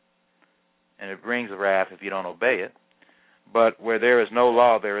wrath, and it brings wrath if you don't obey it. But where there is no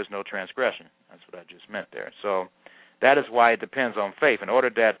law, there is no transgression. That's what I just meant there. So that is why it depends on faith. In order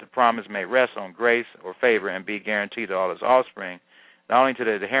that the promise may rest on grace or favor and be guaranteed to all his offspring, not only to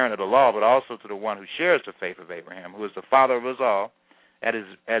the adherent of the law, but also to the one who shares the faith of Abraham, who is the father of us all, as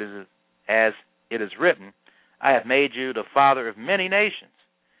it is written, I have made you the father of many nations.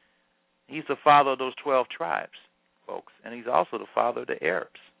 He's the father of those 12 tribes, folks, and he's also the father of the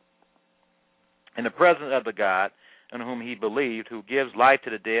Arabs. In the presence of the God in whom he believed, who gives life to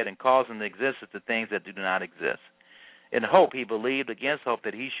the dead and calls into existence the things that do not exist. In hope he believed against hope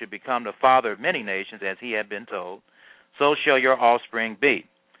that he should become the father of many nations, as he had been told, so shall your offspring be.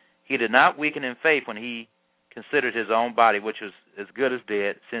 He did not weaken in faith when he considered his own body, which was as good as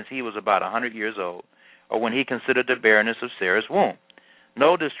dead, since he was about 100 years old, or when he considered the barrenness of Sarah's womb.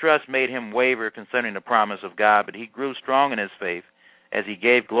 No distrust made him waver concerning the promise of God, but he grew strong in his faith as he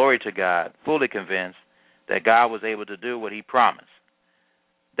gave glory to God, fully convinced that God was able to do what he promised.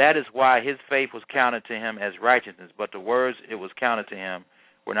 That is why his faith was counted to him as righteousness, but the words it was counted to him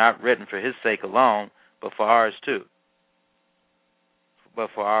were not written for his sake alone, but for ours too. But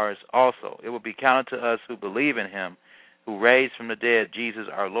for ours also. It will be counted to us who believe in him, who raised from the dead Jesus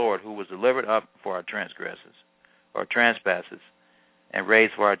our Lord, who was delivered up for our transgressions, or trespasses, and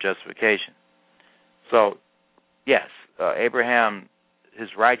raised for our justification. So yes, Abraham, his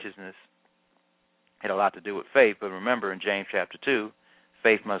righteousness had a lot to do with faith, but remember in James chapter 2,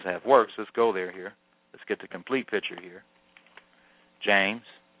 faith must have works. Let's go there here. Let's get the complete picture here. James.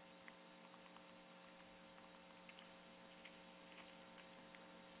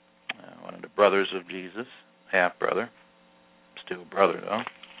 One of the brothers of Jesus, half-brother, still brother though.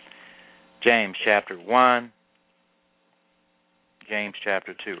 James chapter 1, James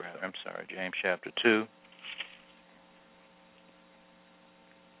chapter 2, rather. I'm sorry, James chapter 2.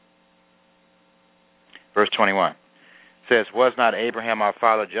 Verse 21 says, was not Abraham our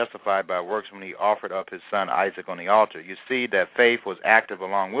father justified by works when he offered up his son Isaac on the altar? You see that faith was active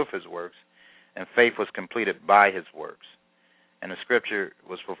along with his works, and faith was completed by his works. And the scripture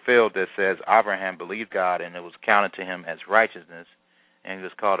was fulfilled that says, Abraham believed God, and it was counted to him as righteousness, and he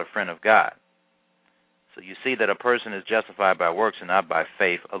was called a friend of God. So you see that a person is justified by works and not by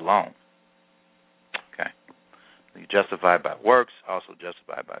faith alone. Okay. You're justified by works, also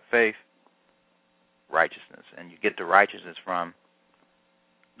justified by faith, righteousness. And you get the righteousness from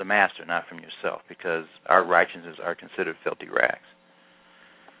the master, not from yourself, because our righteousness are considered filthy rags.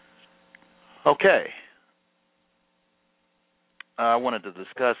 Okay. I wanted to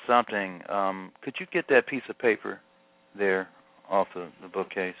discuss something. Could you get that piece of paper there off the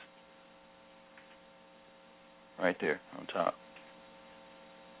bookcase? Right there on top.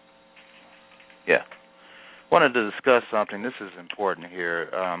 Yeah. Wanted to discuss something. This is important here.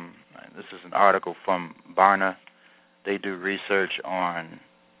 This is an article from Barna. They do research on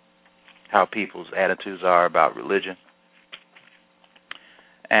how people's attitudes are about religion.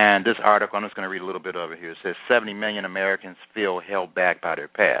 And this article, I'm just going to read a little bit of it here. It says 70 million Americans feel held back by their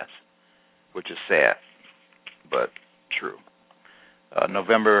past, which is sad, but true.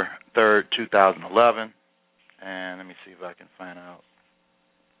 November 3rd, 2011. And let me see if I can find out.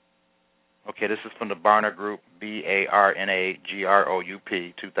 Okay, this is from the Barna Group, BARNA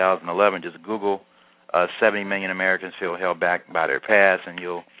GROUP, 2011. Just Google 70 million Americans feel held back by their past, and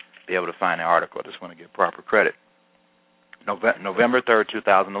you'll be able to find the article. I just want to give proper credit. November 3rd,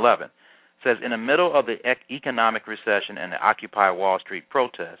 2011. It says, in the middle of the economic recession and the Occupy Wall Street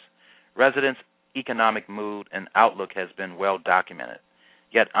protests, residents' economic mood and outlook has been well documented.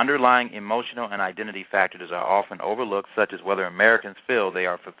 Yet underlying emotional and identity factors are often overlooked, such as whether Americans feel they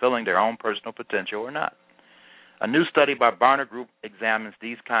are fulfilling their own personal potential or not. A new study by Barna Group examines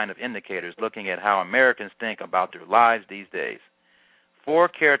these kind of indicators, looking at how Americans think about their lives these days. 4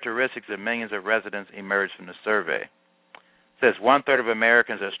 characteristics of millions of residents emerged from the survey. It says 1/3 of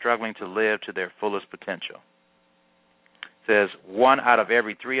Americans are struggling to live to their fullest potential. It says 1 out of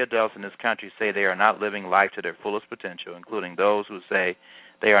every 3 adults in this country say they are not living life to their fullest potential, including those who say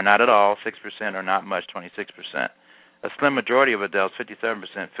they are not at all, 6%, or not much, 26%. A slim majority of adults,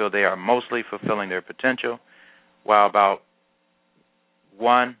 57%, feel they are mostly fulfilling their potential, while about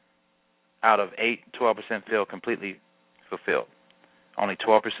 1 out of 8, 12% feel completely fulfilled. Only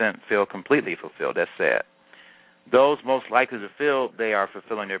 12% feel completely fulfilled. That's sad. Those most likely to feel they are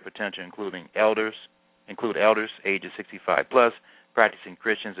fulfilling their potential include elders ages 65 plus, practicing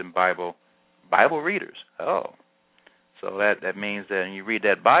Christians, and Bible readers. Oh, so that means that when you read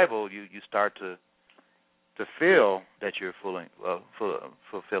that Bible, you start to feel that you're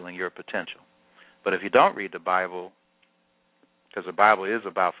fulfilling your potential. But if you don't read the Bible, because the Bible is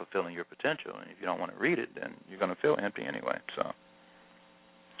about fulfilling your potential, and if you don't want to read it, then you're going to feel empty anyway. So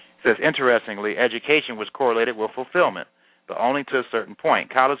it says, interestingly, education was correlated with fulfillment, but only to a certain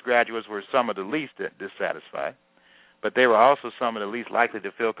point. College graduates were some of the least dissatisfied, but they were also some of the least likely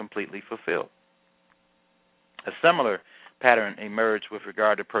to feel completely fulfilled. A similar pattern emerged with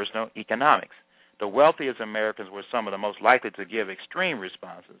regard to personal economics. The wealthiest Americans were some of the most likely to give extreme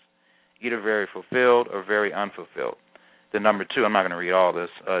responses, either very fulfilled or very unfulfilled. The number 2, I'm not going to read all this.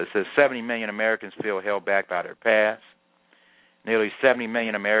 It says 70 million Americans feel held back by their past. Nearly 70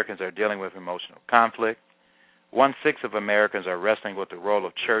 million Americans are dealing with emotional conflict. 1/6 of Americans are wrestling with the role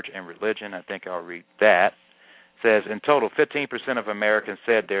of church and religion. I think I'll read that. It says, in total, 15% of Americans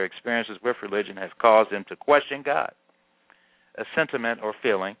said their experiences with religion have caused them to question God, a sentiment or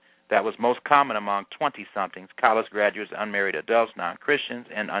feeling that was most common among 20-somethings, college graduates, unmarried adults, non-Christians,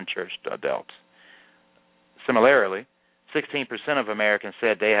 and unchurched adults. Similarly, 16% of Americans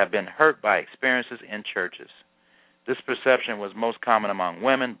said they have been hurt by experiences in churches. This perception was most common among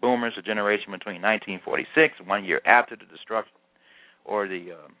women, boomers, a generation between 1946, 1 year after the destruction or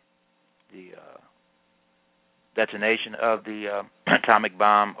the detonation of the atomic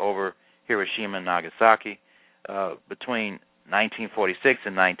bomb over Hiroshima and Nagasaki, between 1946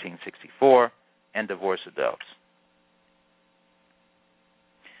 and 1964, and divorced adults.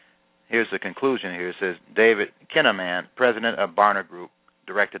 here's the conclusion here. It says, David Kinnaman, president of Barna Group,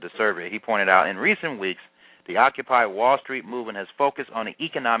 directed the survey. He pointed out, in recent weeks, the Occupy Wall Street movement has focused on the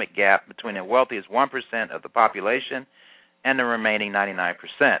economic gap between the wealthiest 1% of the population and the remaining 99%.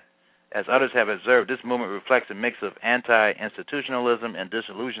 As others have observed, this movement reflects a mix of anti-institutionalism and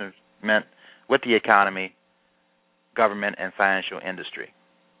disillusionment with the economy, government, and financial industry.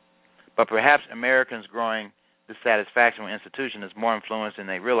 But perhaps Americans' growing dissatisfaction with institutions is more influenced than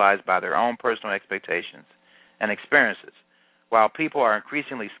they realize by their own personal expectations and experiences. While people are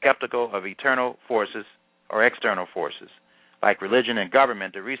increasingly skeptical of eternal forces or external forces, like religion and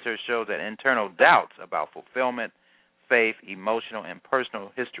government, the research shows that internal doubts about fulfillment, faith, emotional, and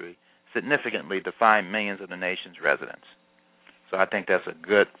personal history significantly define millions of the nation's residents. So I think that's a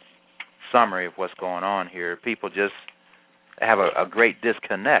good summary of what's going on here. People just have a great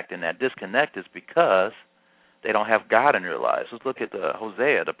disconnect, and that disconnect is because they don't have God in their lives. Let's look at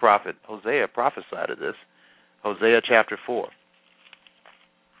Hosea, the prophet. Hosea prophesied of this. Hosea chapter 4.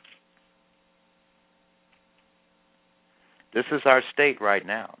 This is our state right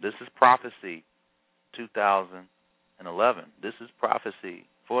now. This is prophecy 2011. This is prophecy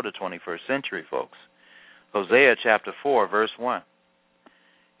for the 21st century, folks. Hosea chapter 4, verse 1.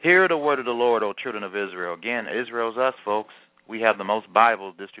 Hear the word of the Lord, O children of Israel. Again, Israel's us, folks. We have the most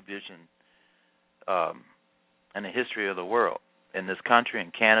Bible distribution in the history of the world. In this country,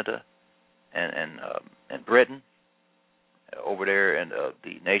 in Canada, and Britain, over there in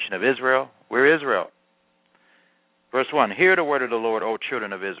the nation of Israel. We're Israel. Verse 1, hear the word of the Lord, O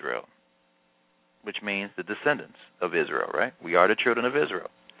children of Israel, which means the descendants of Israel, right? We are the children of Israel.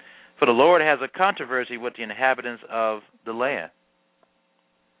 For the Lord has a controversy with the inhabitants of the land.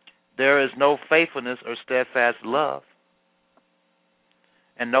 There is no faithfulness or steadfast love,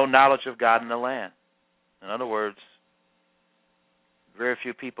 and no knowledge of God in the land. In other words, very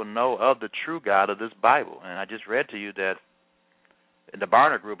few people know of the true God of this Bible. And I just read to you that in the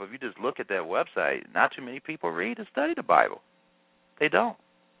Barna Group, if you just look at that website, not too many people read and study the Bible. They don't.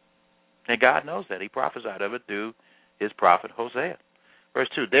 And God knows that. He prophesied of it through his prophet Hosea. Verse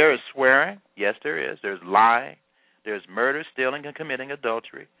 2, there is swearing. Yes, there is. There's lying. There's murder, stealing, and committing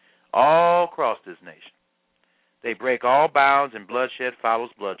adultery all across this nation. They break all bounds, and bloodshed follows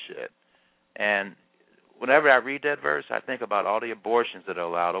bloodshed. And whenever I read that verse, I think about all the abortions that are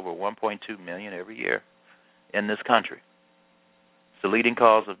allowed, over 1.2 million every year in this country. It's the leading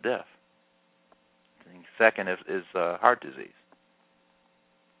cause of death. Second is heart disease.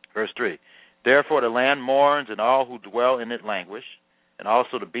 Verse 3, therefore the land mourns, and all who dwell in it languish, and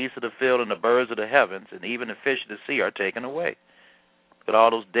also the beasts of the field and the birds of the heavens, and even the fish of the sea are taken away. Look at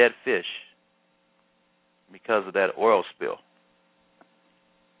all those dead fish because of that oil spill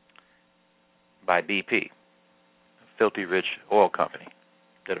by BP, a filthy rich oil company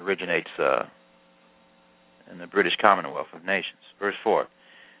that originates in the British Commonwealth of Nations. Verse 4,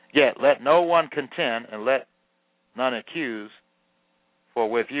 yet let no one contend, and let none accuse, for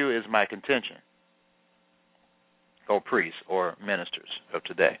with you is my contention, O priests or ministers of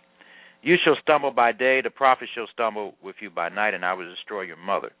today. You shall stumble by day, the prophet shall stumble with you by night, and I will destroy your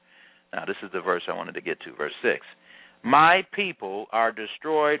mother. Now, this is the verse I wanted to get to, verse 6. My people are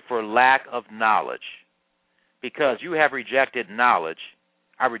destroyed for lack of knowledge. Because you have rejected knowledge,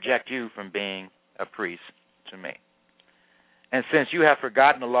 I reject you from being a priest to me. And since you have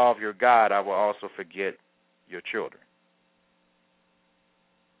forgotten the law of your God, I will also forget your children.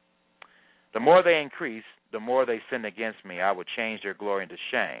 The more they increase, the more they sin against me. I will change their glory into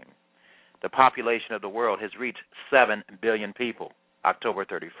shame. The population of the world has reached 7 billion people, October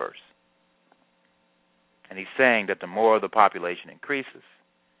 31st. And he's saying that the more the population increases,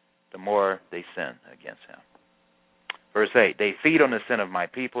 the more they sin against him. Verse 8, they feed on the sin of my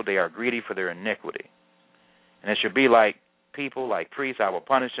people. They are greedy for their iniquity. And it shall be like people, like priests, I will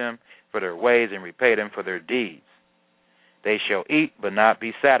punish them for their ways and repay them for their deeds. They shall eat but not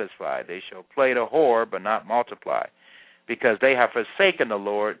be satisfied. They shall play the whore but not multiply, because they have forsaken the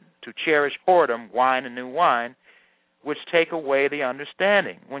Lord to cherish whoredom, wine and new wine, which take away the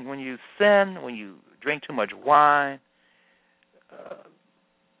understanding. When you sin, when you drink too much wine,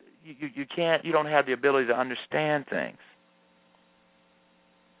 you don't have the ability to understand things.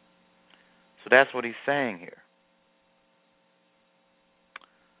 So that's what he's saying here.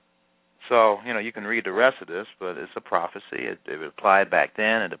 So, you can read the rest of this, but it's a prophecy. It applied back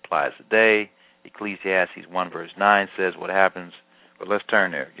then. It applies today. Ecclesiastes 1 verse 9 says what happens. But let's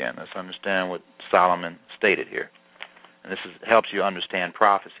turn there again. Let's understand what Solomon stated here. And this helps you understand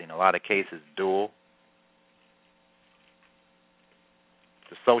prophecy. In a lot of cases, dual.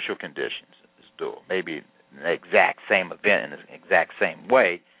 The social conditions is dual. Maybe the exact same event in the exact same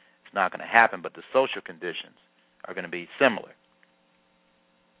way, not going to happen, but the social conditions are going to be similar.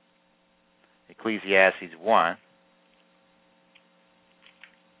 Ecclesiastes 1.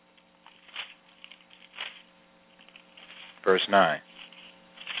 Verse 9.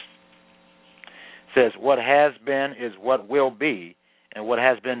 Says, what has been is what will be, and what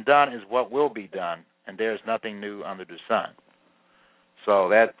has been done is what will be done, and there is nothing new under the sun. So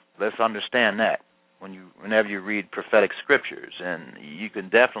let's understand that whenever you read prophetic scriptures, and you can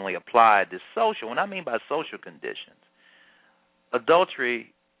definitely apply this social. What I mean by social conditions,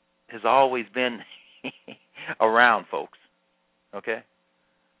 adultery has always been around, folks. Okay,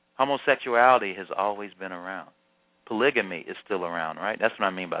 homosexuality has always been around. Polygamy is still around, right? That's what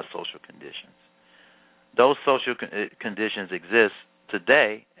I mean by social conditions. Those social conditions exist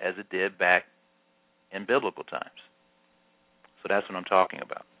today as it did back in biblical times. So that's what I'm talking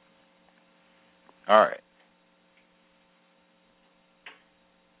about. All right.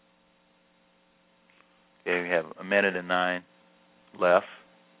 Okay, we have 1:09 left.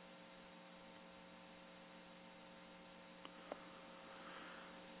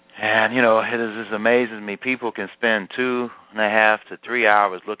 And, it just amazes me. People can spend 2.5 to 3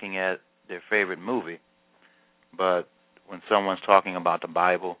 hours looking at their favorite movie, but when someone's talking about the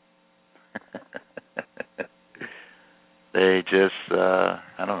Bible, they just, I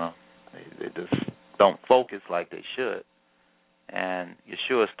don't know, they just don't focus like they should. And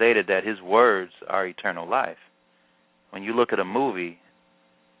Yeshua stated that his words are eternal life. When you look at a movie,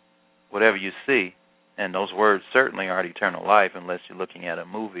 whatever you see, and those words certainly aren't eternal life unless you're looking at a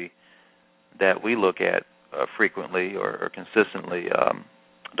movie that we look at frequently or consistently,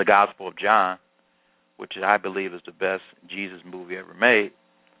 the Gospel of John, which I believe is the best Jesus movie ever made,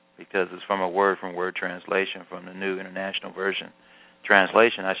 because it's from a word-from-word translation from the New International Version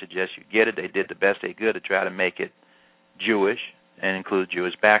translation. I suggest you get it. They did the best they could to try to make it Jewish and include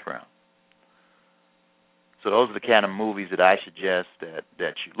Jewish background. So those are the kind of movies that I suggest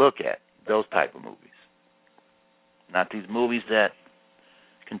that you look at, those type of movies. Not these movies that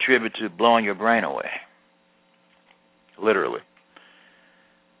contribute to blowing your brain away, literally.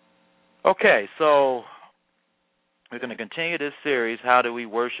 Okay, so we're going to continue this series, How Do We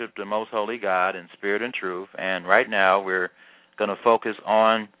Worship the Most Holy God in Spirit and Truth? And right now we're going to focus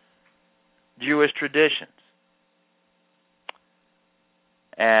on Jewish traditions.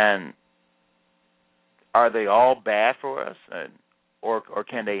 And are they all bad for us? Or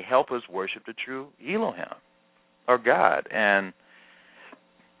can they help us worship the true Elohim, or God? And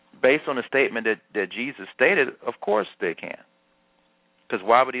based on the statement that Jesus stated, of course they can. Because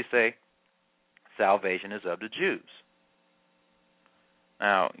why would he say salvation is of the Jews?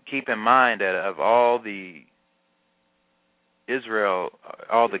 Now, keep in mind that of all the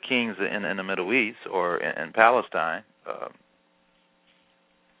kings in the Middle East or in Palestine,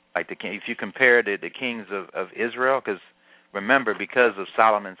 if you compare the kings of Israel, because remember, because of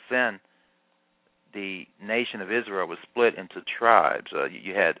Solomon's sin, the nation of Israel was split into tribes.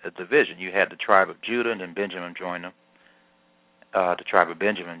 You had a division. You had the tribe of Judah, and then Benjamin joined them. The tribe of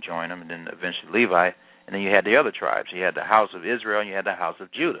Benjamin joined them, and then eventually Levi. And then you had the other tribes. You had the house of Israel, and you had the house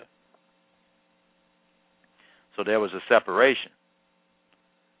of Judah. So there was a separation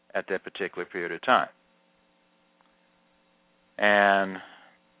at that particular period of time. And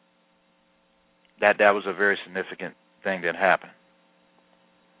that was a very significant thing that happened.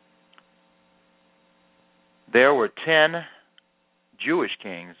 There were 10 Jewish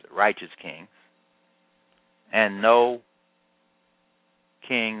kings, righteous kings, and no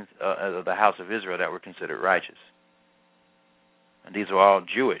kings of the house of Israel that were considered righteous. And these were all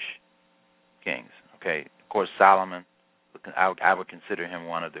Jewish kings. Okay, of course, Solomon, I would consider him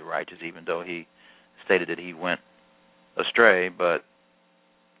one of the righteous, even though he stated that he went astray, but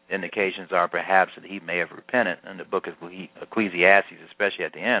indications are perhaps that he may have repented in the book of Ecclesiastes, especially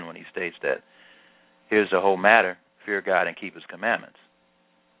at the end when he states that here's the whole matter: fear God and keep his commandments.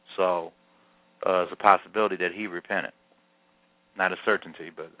 So it's a possibility that he repented. Not a certainty,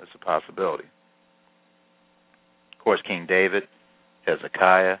 but it's a possibility. Of course, King David,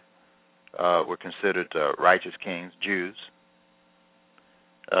 Hezekiah were considered righteous kings, Jews.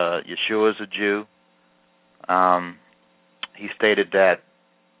 Yeshua is a Jew. He stated that,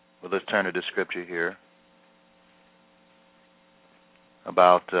 well, let's turn to the scripture here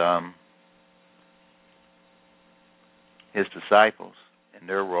about his disciples and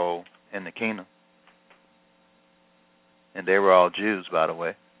their role in the kingdom. And they were all Jews, by the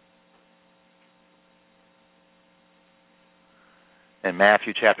way. In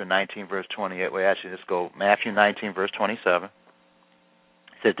Matthew chapter 19, verse 28, well, actually, let's go Matthew 19, verse 27. It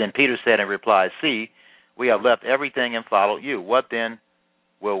says, Then Peter said in reply, See, we have left everything and followed you. What then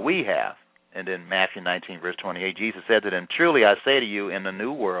will we have? And then Matthew 19, verse 28, Jesus said to them, truly I say to you, in the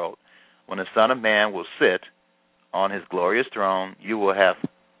new world, when the Son of Man will sit on his glorious throne, you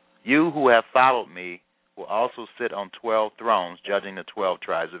who have followed me will also sit on 12 thrones, judging the 12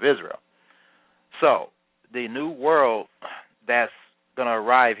 tribes of Israel. So, the new world that's going to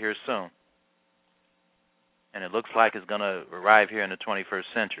arrive here soon, and it looks like it's going to arrive here in the 21st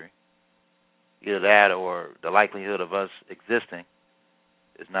century, either that or the likelihood of us existing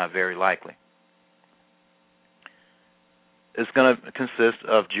is not very likely. It's going to consist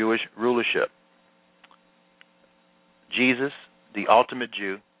of Jewish rulership. Jesus, the ultimate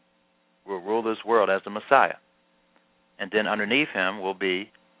Jew, will rule this world as the Messiah. And then underneath him will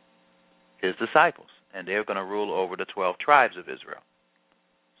be his disciples, and they're going to rule over the 12 tribes of Israel.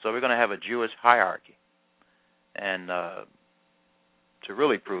 So we're going to have a Jewish hierarchy. And to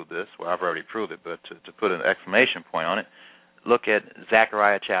really prove this, well, I've already proved it, but to put an exclamation point on it, look at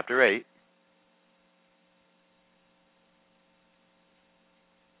Zechariah chapter 8.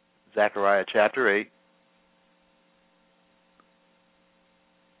 Zechariah chapter 8,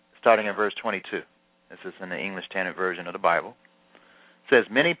 starting in verse 22. This is in the English Standard Version of the Bible. It says,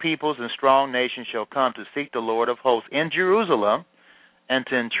 many peoples and strong nations shall come to seek the Lord of hosts in Jerusalem and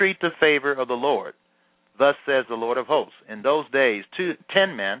to entreat the favor of the Lord. Thus says the Lord of hosts, in those days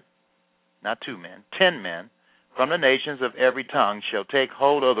 10 men, not 2 men, 10 men from the nations of every tongue shall take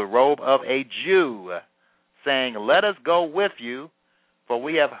hold of the robe of a Jew, saying, let us go with you, for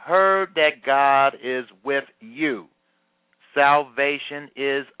we have heard that God is with you. Salvation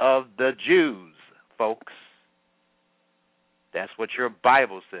is of the Jews, folks. That's what your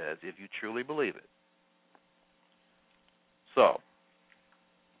Bible says, if you truly believe it. So,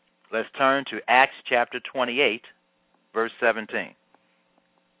 let's turn to Acts chapter 28, verse 17.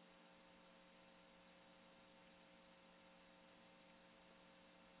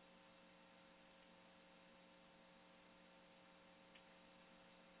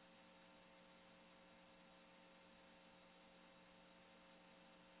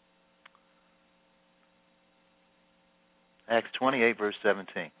 Acts 28, verse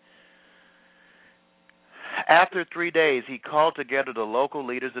 17. After 3 days, he called together the local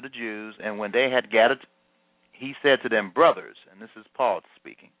leaders of the Jews, and when they had gathered, he said to them, brothers, and this is Paul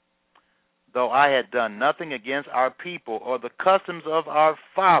speaking, though I had done nothing against our people or the customs of our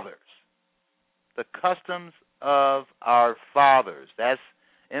fathers, the customs of our fathers, that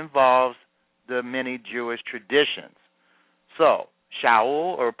involves the many Jewish traditions. So,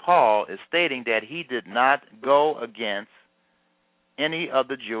 Shaul or Paul is stating that he did not go against any of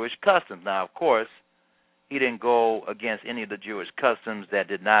the Jewish customs. Now, of course, he didn't go against any of the Jewish customs that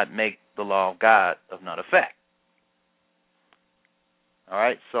did not make the law of God of none effect. All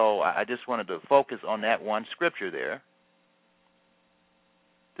right, so I just wanted to focus on that one scripture there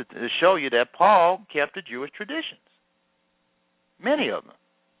to show you that Paul kept the Jewish traditions, many of them.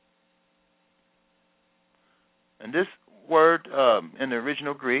 And this word in the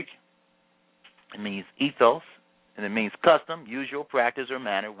original Greek, it means ethos, and it means custom, usual practice, or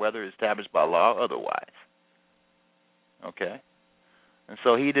manner, whether established by law or otherwise. Okay, and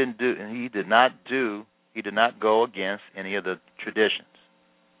so he did not go against any of the traditions.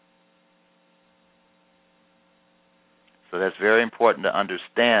 So that's very important to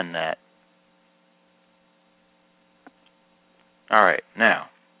understand that. All right, now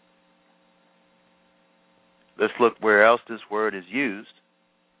let's look where else this word is used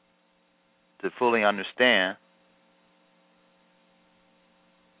to fully understand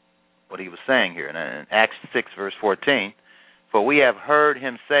what he was saying here. And in Acts 6, verse 14, for we have heard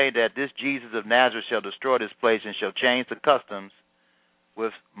him say that this Jesus of Nazareth shall destroy this place and shall change the customs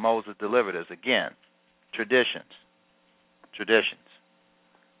which Moses delivered us. Again, traditions.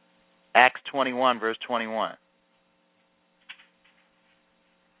 Acts 21, verse 21.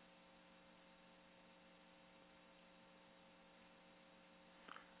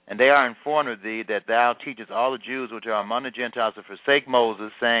 And they are informed of thee that thou teachest all the Jews which are among the Gentiles to forsake Moses,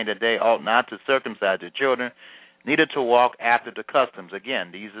 saying that they ought not to circumcise their children, neither to walk after the customs.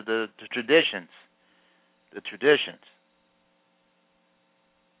 Again, these are the traditions. The traditions.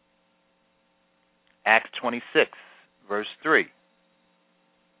 Acts 26, verse 3.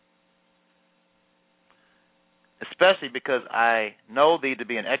 Especially because I know thee to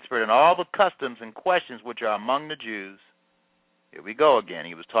be an expert in all the customs and questions which are among the Jews. Here we go again.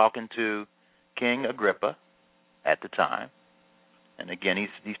 He was talking to King Agrippa at the time. And again,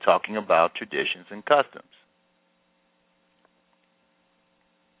 he's talking about traditions and customs.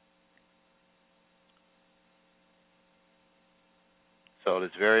 So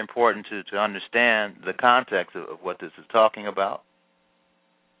it's very important to understand the context of what this is talking about.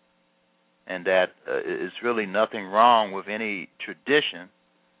 and that it's really nothing wrong with any tradition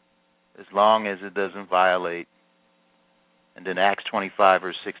as long as it doesn't violate. And then Acts 25,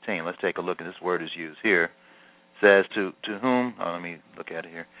 verse 16, let's take a look at this word is used here. It says, to whom, let me look at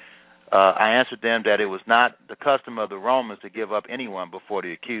it here. I answered them that it was not the custom of the Romans to give up anyone before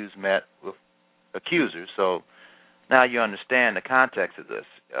the accused met with accusers. So now you understand the context of this.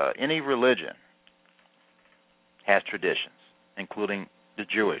 Any religion has traditions, including the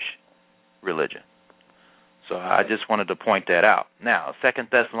Jewish religion. So I just wanted to point that out. Now, 2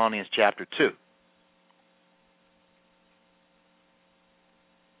 Thessalonians chapter 2.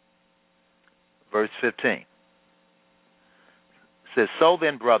 Verse 15. Says, so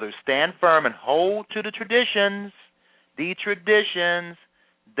then, brothers, stand firm and hold to the traditions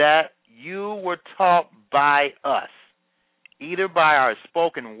that you were taught by us, either by our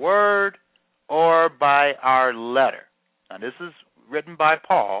spoken word or by our letter. Now, this is written by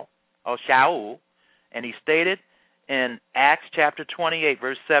Paul, or Shaul, and he stated in Acts chapter 28,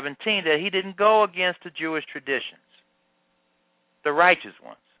 verse 17, that he didn't go against the Jewish traditions, the righteous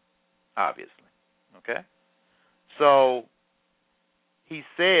ones, obviously. Okay? So, he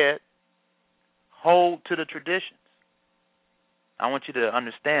said, hold to the traditions. I want you to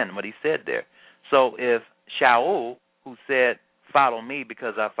understand what he said there. So if Shaul, who said, follow me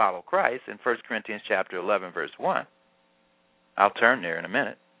because I follow Christ, in 1 Corinthians chapter 11, verse 1, I'll turn there in a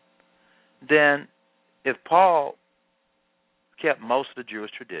minute, then if Paul kept most of the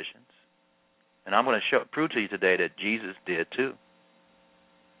Jewish traditions, and I'm going to prove to you today that Jesus did too,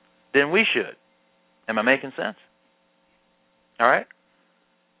 then we should. Am I making sense? All right?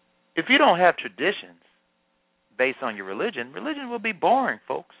 If you don't have traditions based on your religion, religion will be boring,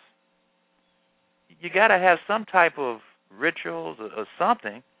 folks. You got to have some type of rituals or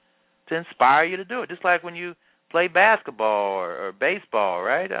something to inspire you to do it. Just like when you play basketball or baseball,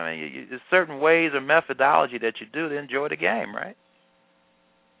 right? I mean, there's certain ways or methodology that you do to enjoy the game, right?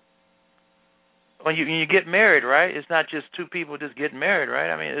 When you get married, right, it's not just two people just getting married,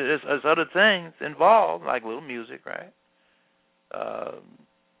 right? I mean, there's other things involved, like little music, right?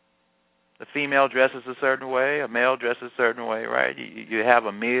 The female dresses a certain way, a male dresses a certain way, right? You have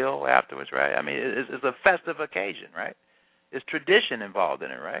a meal afterwards, right? I mean, it's a festive occasion, right? There's tradition involved in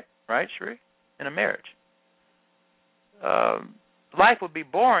it, right? Right, Sheree? In a marriage. Life would be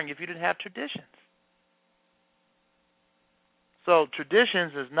boring if you didn't have traditions. So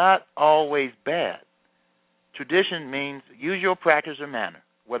traditions is not always bad. Tradition means usual practice or manner,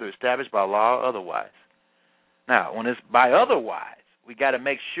 whether established by law or otherwise. Now, when it's by otherwise, we got to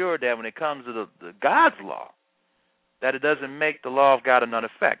make sure that when it comes to the God's law, that it doesn't make the law of God of none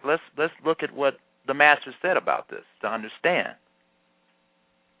effect. Let's look at what the Master said about this to understand.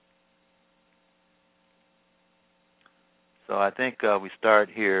 So I think we start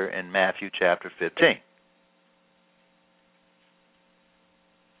here in Matthew chapter 15.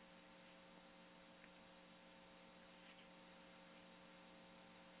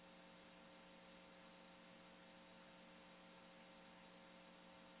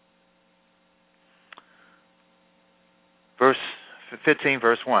 Verse 15,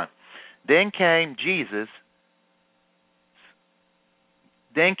 verse 1. Then came to Jesus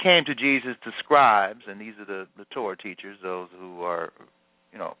the scribes, and these are the Torah teachers, those who are,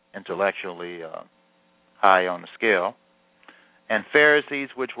 intellectually high on the scale, and Pharisees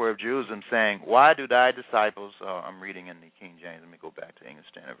which were of Jerusalem, saying, why do thy disciples, I'm reading in the King James, let me go back to the English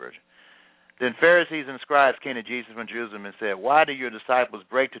Standard Version. Then Pharisees and scribes came to Jesus from Jerusalem and said, why do your disciples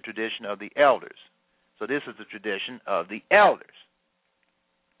break the tradition of the elders? So this is the tradition of the elders.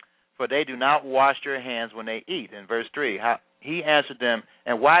 For they do not wash their hands when they eat. In verse 3, he answered them,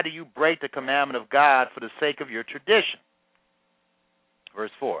 and why do you break the commandment of God for the sake of your tradition? Verse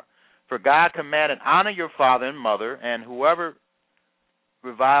 4, for God commanded, honor your father and mother, and whoever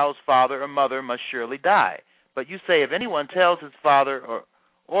reviles father or mother must surely die. But you say, if anyone tells his father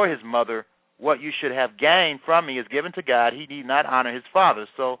or his mother, what you should have gained from me is given to God, he need not honor his father.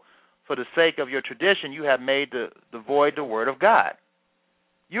 So for the sake of your tradition, you have made the void the word of God.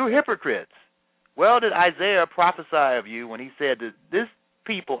 You hypocrites. Well did Isaiah prophesy of you when he said that this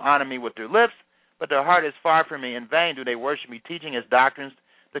people honor me with their lips, but their heart is far from me. In vain do they worship me, teaching as doctrines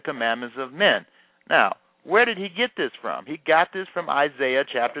the commandments of men. Now, where did he get this from? He got this from Isaiah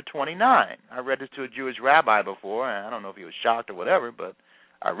chapter 29. I read this to a Jewish rabbi before, and I don't know if he was shocked or whatever, but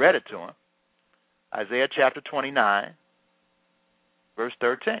I read it to him. Isaiah chapter 29, verse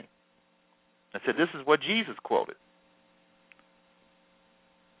 13. I said, this is what Jesus quoted.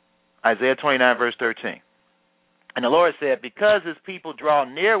 Isaiah 29, verse 13. And the Lord said, because his people draw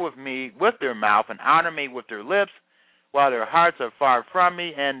near with me with their mouth and honor me with their lips, while their hearts are far from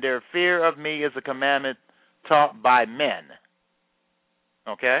me, and their fear of me is a commandment taught by men.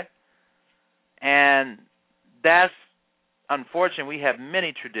 Okay? And that's unfortunate. We have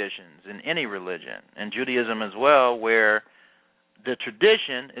many traditions in any religion, in Judaism as well, where the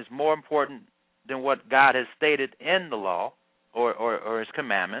tradition is more important than what God has stated in the law or his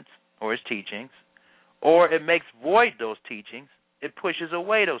commandments or his teachings, or it makes void those teachings. It pushes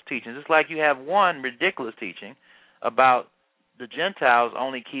away those teachings. It's like you have one ridiculous teaching about the Gentiles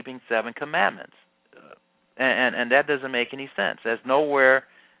only keeping 7 commandments, and that doesn't make any sense. That's nowhere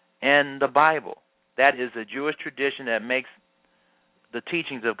in the Bible. That is a Jewish tradition that makes the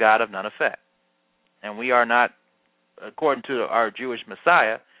teachings of God of none effect. And we are not, according to our Jewish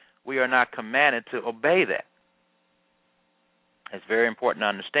Messiah, we are not commanded to obey that. It's very important to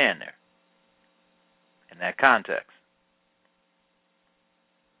understand there in that context.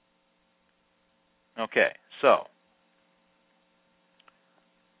 Okay, so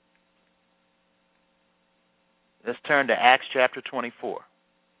let's turn to Acts chapter 24.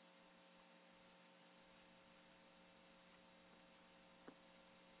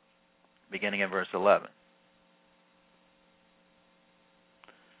 Beginning in verse 11.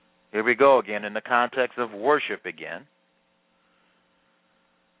 Here we go again in the context of worship again.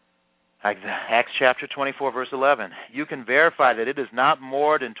 Acts chapter 24, verse 11. You can verify that it is not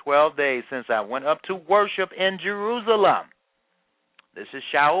more than 12 days since I went up to worship in Jerusalem. This is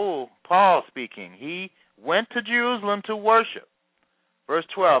Shaul, Paul speaking. He went to Jerusalem to worship. Verse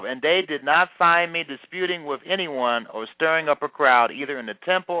 12, and they did not find me disputing with anyone or stirring up a crowd, either in the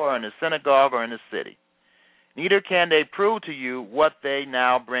temple or in the synagogue or in the city. Neither can they prove to you what they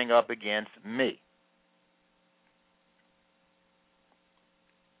now bring up against me.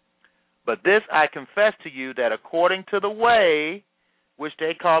 But this I confess to you, that according to the way, which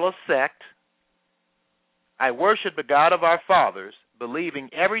they call a sect, I worship the God of our fathers, believing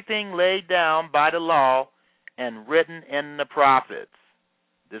everything laid down by the law and written in the prophets.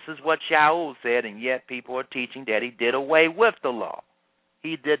 This is what Shaul said, and yet people are teaching that he did away with the law.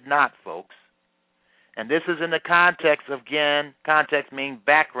 He did not, folks. And this is in the context, again, context meaning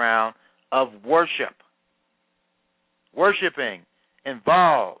background, of worship. Worshiping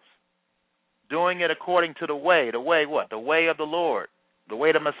involves doing it according to the way. The way what? The way of the Lord. The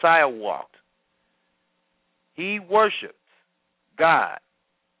way the Messiah walked. He worships God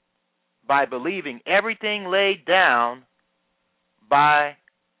by believing everything laid down by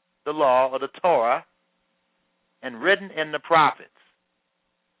the law or the Torah and written in the prophets.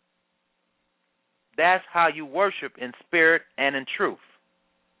 That's how you worship in spirit and in truth.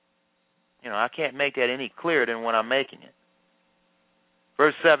 You know, I can't make that any clearer than when I'm making it.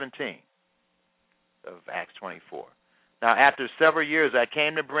 Verse 17 of Acts 24. Now, after several years, I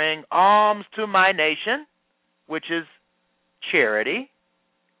came to bring alms to my nation, which is charity,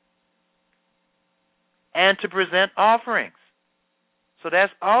 and to present offerings. So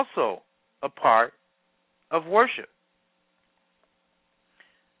that's also a part of worship.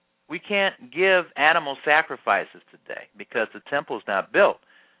 We can't give animal sacrifices today because the temple is not built.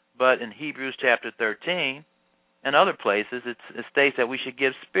 But in Hebrews chapter 13 and other places, it states that we should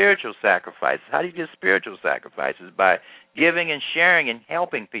give spiritual sacrifices. How do you give spiritual sacrifices? By giving and sharing and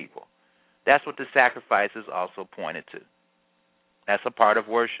helping people. That's what the sacrifices also pointed to. That's a part of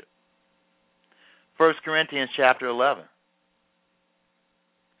worship. 1 Corinthians chapter 11,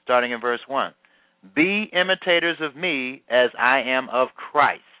 starting in verse 1. Be imitators of me as I am of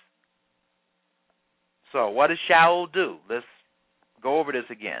Christ. So what does Shaul do? Let's go over this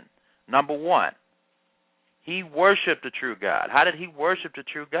again. Number 1, he worshiped the true God. How did he worship the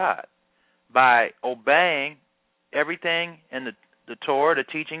true God? By obeying everything in the Torah, the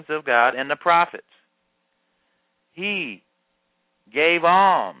teachings of God, and the prophets. He gave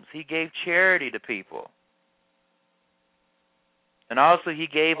alms. He gave charity to people. And also he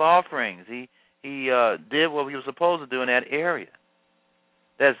gave offerings. He did what he was supposed to do in that area.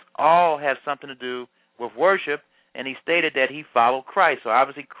 That's all has something to do with worship, and he stated that he followed Christ. So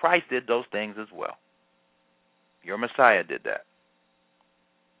obviously Christ did those things as well. Your Messiah did that.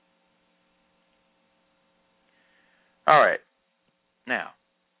 All right. Now,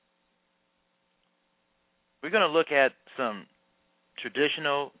 we're going to look at some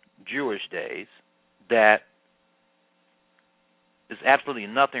traditional Jewish days that is absolutely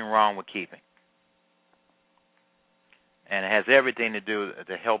nothing wrong with keeping. And it has everything to do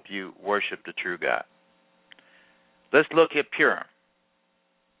to help you worship the true God. Let's look at Purim.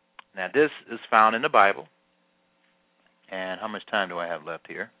 Now, this is found in the Bible. And how much time do I have left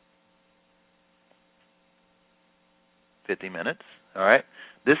here? 50 minutes. All right.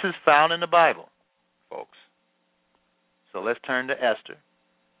 This is found in the Bible, folks. So let's turn to Esther.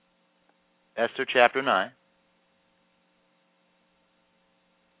 Esther chapter 9.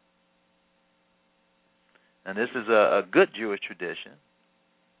 And this is a good Jewish tradition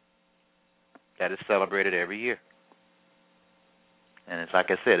that is celebrated every year. And it's like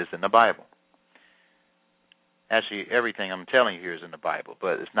I said, it's in the Bible. Actually, everything I'm telling you here is in the Bible,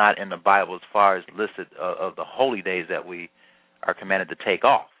 but it's not in the Bible as far as listed of the holy days that we are commanded to take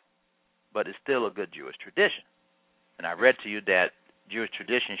off. But it's still a good Jewish tradition. And I read to you that Jewish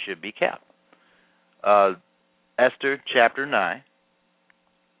tradition should be kept. Esther chapter 9,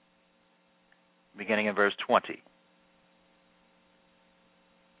 beginning in verse 20.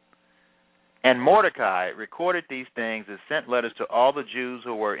 And Mordecai recorded these things and sent letters to all the Jews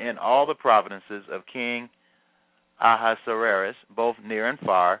who were in all the provinces of King Ahasuerus, both near and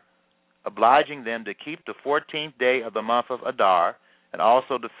far, obliging them to keep the 14th day of the month of Adar, and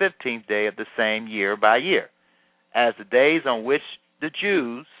also the 15th day of the same year by year, as the days on which the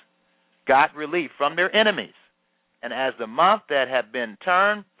Jews got relief from their enemies, and as the month that had been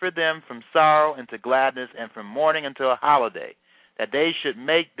turned for them from sorrow into gladness and from mourning into a holiday, that they should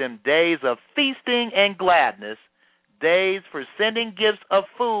make them days of feasting and gladness, days for sending gifts of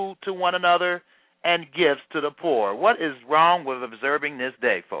food to one another and gifts to the poor. What is wrong with observing this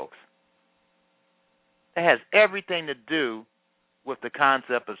day, folks? It has everything to do with the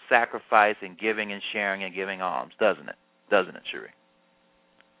concept of sacrifice and giving and sharing and giving alms, doesn't it? Doesn't it, Cherie?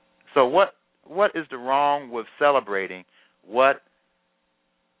 So what is the wrong with celebrating what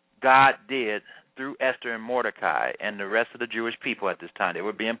God did through Esther and Mordecai and the rest of the Jewish people at this time? They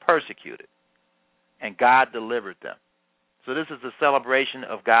were being persecuted, and God delivered them. So this is a celebration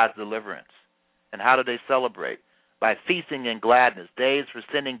of God's deliverance. And how do they celebrate? By feasting and gladness, days for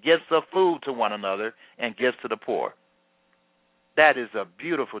sending gifts of food to one another and gifts to the poor. That is a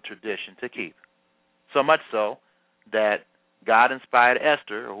beautiful tradition to keep. So much so that God inspired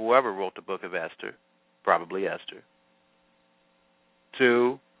Esther, or whoever wrote the book of Esther, probably Esther,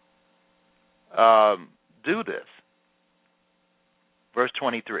 to do this. Verse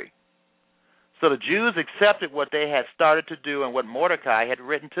 23. So the Jews accepted what they had started to do and what Mordecai had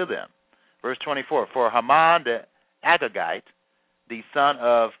written to them. Verse 24, for Haman the Agagite, the son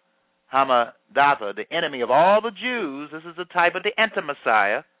of Hammedatha, the enemy of all the Jews, this is the type of the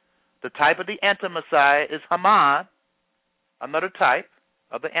anti-Messiah. The type of the anti-Messiah is Haman, another type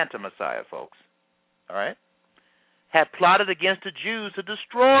of the anti-Messiah, folks. All right? Had plotted against the Jews to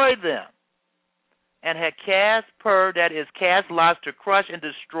destroy them, and had cast that is, cast lots to crush and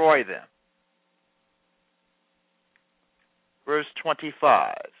destroy them. Verse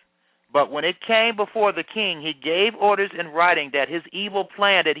 25. But when it came before the king, he gave orders in writing that his evil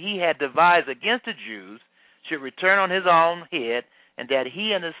plan that he had devised against the Jews should return on his own head, and that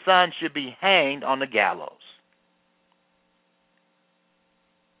he and his son should be hanged on the gallows.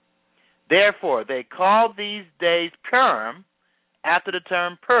 Therefore, they called these days Purim, after the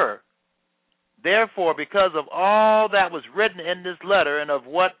term Pur. Therefore, because of all that was written in this letter and of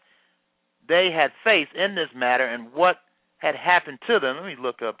what they had faced in this matter and what had happened to them. Let me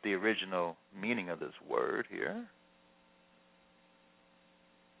look up the original meaning of this word here.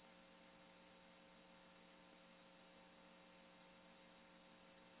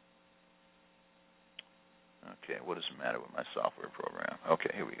 Okay, what is the matter with my software program?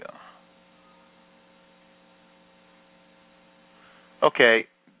 Okay, here we go. Okay,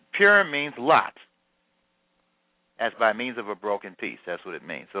 pure means lot, as by means of a broken piece. That's what it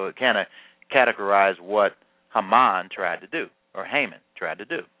means. So it kind of categorized what Haman tried to do, or Haman tried to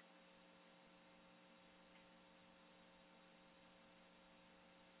do.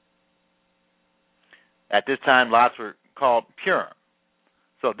 At this time, lots were called Purim.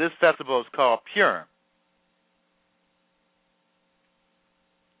 So this festival is called Purim.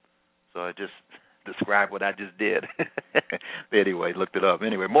 So I just described what I just did. Anyway, looked it up.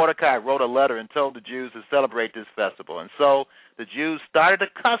 Anyway, Mordecai wrote a letter and told the Jews to celebrate this festival. And so the Jews started a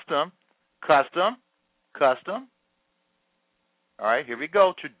custom. All right, here we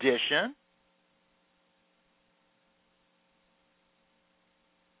go. Tradition.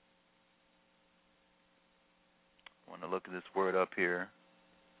 I want to look at this word up here.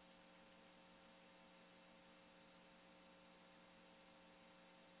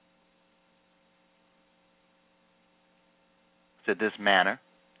 To this manner.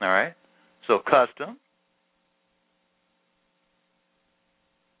 All right. So custom.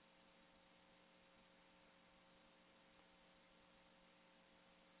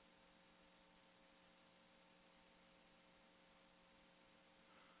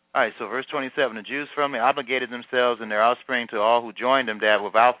 All right, so verse 27, the Jews firmly obligated themselves and their offspring to all who joined them that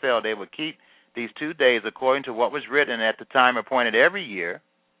without fail they would keep these 2 days according to what was written at the time appointed every year,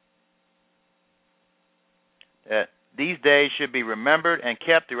 that these days should be remembered and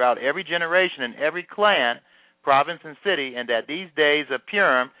kept throughout every generation and every clan, province, and city, and that these days of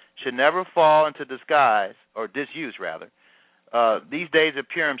Purim should never fall into disguise, or disuse, rather. These days of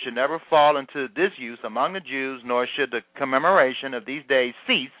Purim should never fall into disuse among the Jews, nor should the commemoration of these days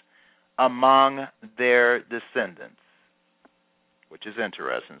cease among their descendants, which is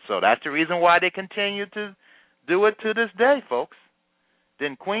interesting. So that's the reason why they continue to do it to this day, folks.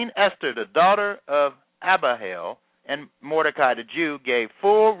 Then Queen Esther, the daughter of Abihail, and Mordecai the Jew gave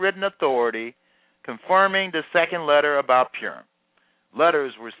full written authority confirming the second letter about Purim.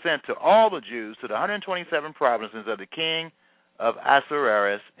 Letters were sent to all the Jews, to the 127 provinces of the king of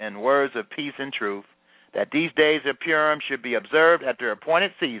Ahasuerus, in words of peace and truth, that these days of Purim should be observed at their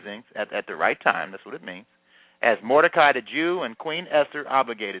appointed seasons, at the right time, that's what it means, as Mordecai the Jew and Queen Esther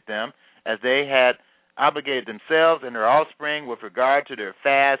obligated them, as they had obligated themselves and their offspring with regard to their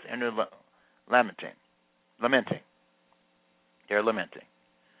fast and their lamenting. They're lamenting.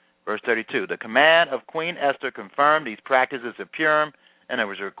 Verse 32, the command of Queen Esther confirmed these practices of Purim, and it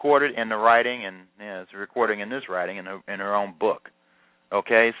was recorded in the writing, and it's recording in this writing in her own book.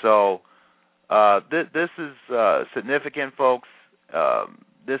 Okay, so this is significant, folks.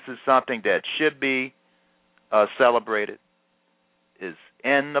 This is something that should be celebrated, is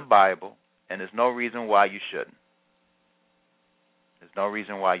in the Bible, and there's no reason why you shouldn't. There's no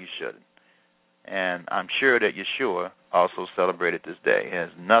reason why you shouldn't. And I'm sure that Yeshua also celebrated this day. It has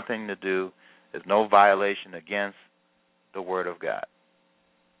nothing to do, there's no violation against the Word of God.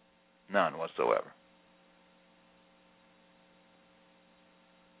 None whatsoever.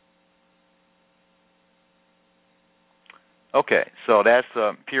 Okay, so that's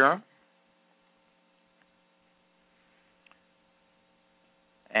Purim.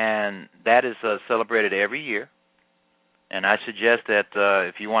 And that is celebrated every year. And I suggest that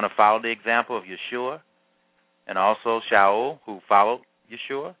if you want to follow the example of Yeshua and also Shaul, who followed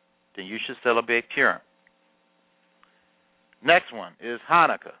Yeshua, then you should celebrate Purim. Next one is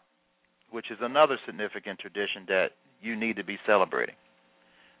Hanukkah, which is another significant tradition that you need to be celebrating.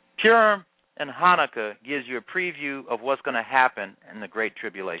 Purim and Hanukkah gives you a preview of what's going to happen in the Great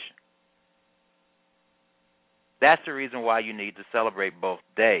Tribulation. That's the reason why you need to celebrate both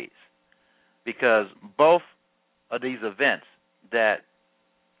days, because both of these events that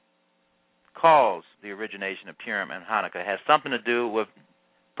cause the origination of Purim and Hanukkah has something to do with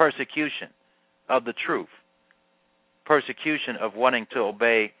persecution of the truth, persecution of wanting to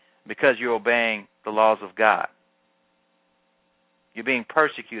obey because you're obeying the laws of God. You're being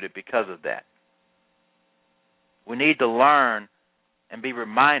persecuted because of that. We need to learn and be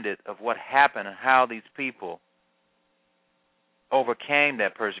reminded of what happened and how these people overcame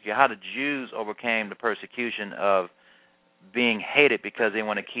that persecution, how the Jews overcame the persecution of being hated because they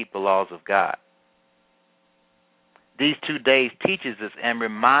want to keep the laws of God. These 2 days teaches us and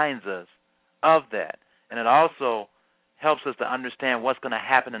reminds us of that. And it also helps us to understand what's going to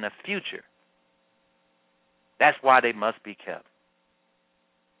happen in the future. That's why they must be kept.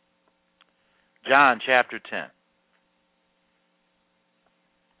 John chapter 10.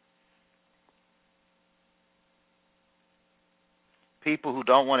 People who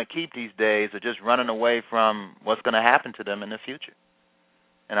don't want to keep these days are just running away from what's going to happen to them in the future.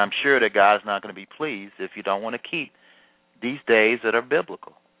 And I'm sure that God's not going to be pleased if you don't want to keep these days that are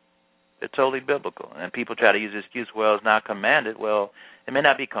biblical. They're totally biblical. And people try to use the excuse, well, it's not commanded. Well, it may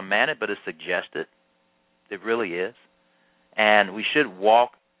not be commanded, but it's suggested. It really is. And we should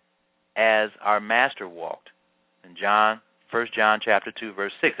walk as our Master walked. In 1 John chapter 2,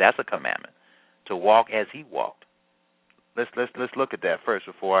 verse 6, that's a commandment, to walk as he walked. Let's look at that first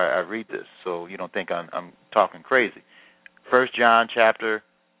before I read this, so you don't think I'm talking crazy. 1 John chapter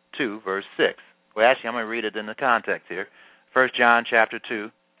 2, verse 6. Well, actually, I'm going to read it in the context here. 1 John chapter 2,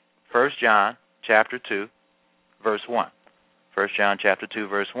 verse 1. 1 John chapter 2,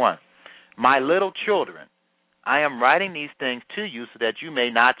 verse 1. My little children, I am writing these things to you so that you may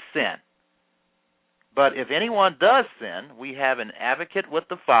not sin. But if anyone does sin, we have an advocate with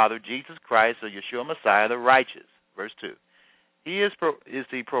the Father, Jesus Christ, or Yeshua Messiah, the righteous. Verse 2. He is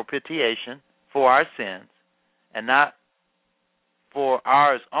the propitiation for our sins, and not for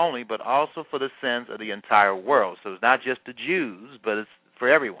ours only, but also for the sins of the entire world. So it's not just the Jews, but it's for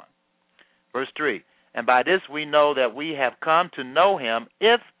everyone. Verse 3. And by this we know that we have come to know him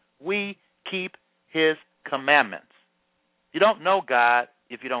if we keep his commandments. You don't know God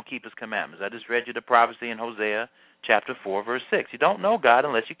if you don't keep his commandments. I just read you the prophecy in Hosea chapter 4, verse 6. You don't know God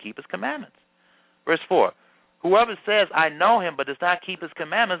unless you keep his commandments. Verse 4. Whoever says, I know him, but does not keep his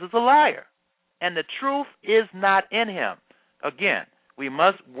commandments is a liar, and the truth is not in him. Again, we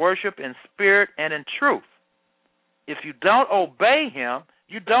must worship in spirit and in truth. If you don't obey him,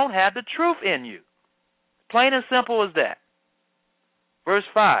 you don't have the truth in you. Plain and simple as that. Verse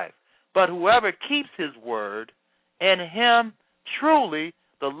 5, but whoever keeps his word, in him truly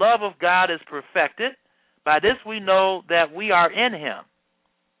the love of God is perfected. By this we know that we are in him.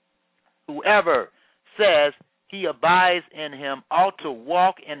 Whoever says he abides in him ought to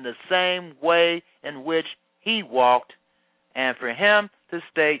walk in the same way in which he walked. And for him to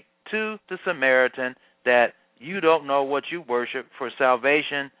state to the Samaritan that you don't know what you worship, for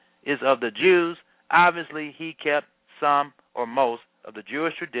salvation is of the Jews. Obviously, he kept some or most of the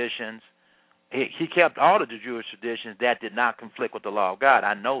Jewish traditions. He kept all of the Jewish traditions that did not conflict with the law of God.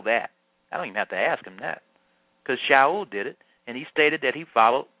 I know that. I don't even have to ask him that, because Shaul did it, and he stated that he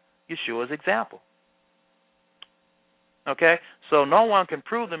followed Yeshua's example. Okay? So no one can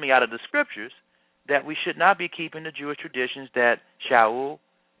prove to me out of the scriptures that we should not be keeping the Jewish traditions that Shaul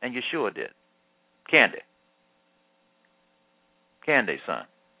and Yeshua did. Can they? Can they, son?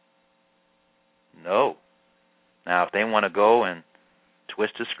 No. Now, if they want to go and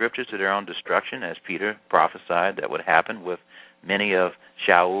twist the scriptures to their own destruction, as Peter prophesied that would happen with many of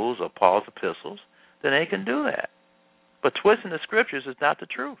Shaul's or Paul's epistles, then they can do that. But twisting the scriptures is not the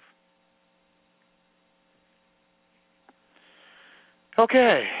truth.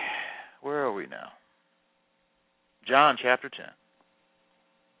 Okay, where are we now? John chapter 10.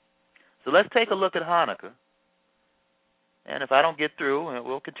 So let's take a look at Hanukkah. And if I don't get through,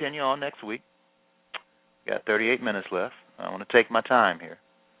 we'll continue on next week. Got 38 minutes left. I want to take my time here.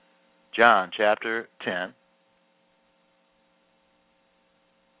 John chapter 10.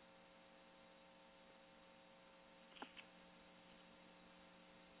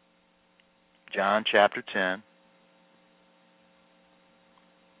 John chapter 10,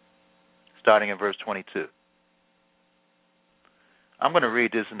 starting in verse 22. I'm going to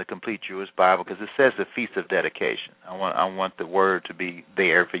read this in the Complete Jewish Bible because it says the Feast of Dedication. I want the word to be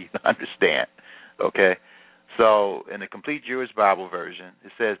there for you to understand. Okay? So in the Complete Jewish Bible version,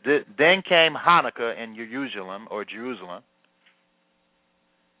 it says, then came Hanukkah in Jerusalem, or Jerusalem.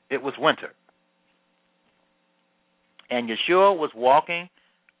 It was winter. And Yeshua was walking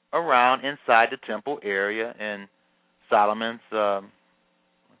around inside the temple area in Solomon's,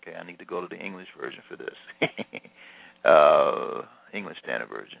 okay, I need to go to the English version for this. English Standard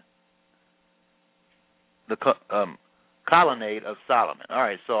Version. The colonnade of Solomon. All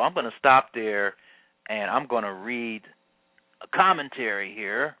right, so I'm going to stop there, and I'm going to read a commentary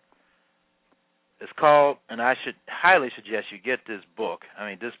here. It's called, and I should highly suggest you get this book. I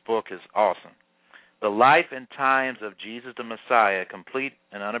mean, this book is awesome. The Life and Times of Jesus the Messiah, complete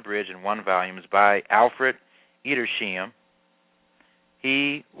and unabridged in one volume, is by Alfred Edersheim.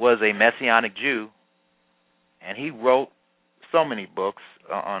 He was a Messianic Jew, and he wrote so many books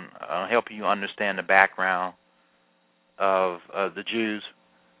on helping you understand the background of the Jews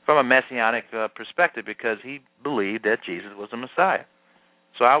from a Messianic perspective, because he believed that Jesus was the Messiah.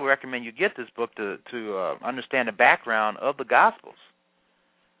 So I would recommend you get this book to understand the background of the Gospels.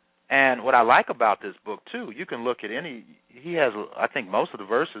 And what I like about this book, too, you can look at he has, I think, most of the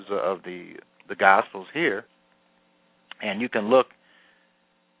verses of the Gospels here, and you can look,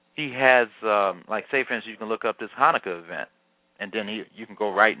 he has, like, say, for instance, you can look up this Hanukkah event, and then you can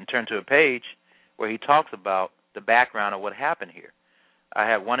go right and turn to a page where he talks about the background of what happened here. I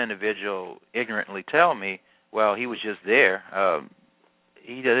had one individual ignorantly tell me, well, he was just there.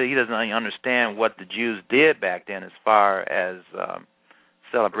 He doesn't understand what the Jews did back then as far as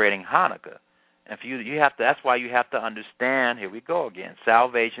celebrating Hanukkah. And if you have to, that's why you have to understand, here we go again,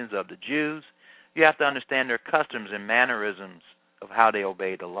 salvations of the Jews. You have to understand their customs and mannerisms of how they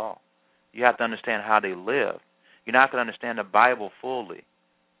obey the law. You have to understand how they live. You're not going to understand the Bible fully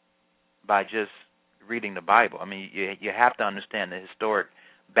by just reading the Bible. I mean, you have to understand the historic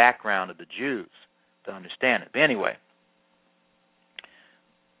background of the Jews to understand it. But anyway,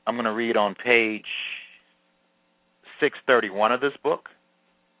 I'm going to read on page 631 of this book.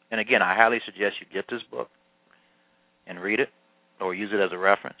 And again, I highly suggest you get this book and read it or use it as a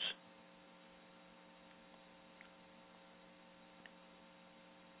reference.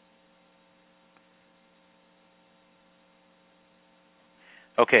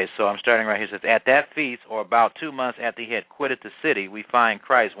 Okay, so I'm starting right here. It says, at that feast, or about 2 months after he had quitted the city, we find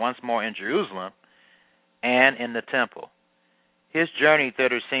Christ once more in Jerusalem and in the temple. His journey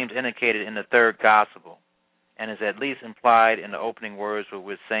thither seems indicated in the third gospel, and is at least implied in the opening words with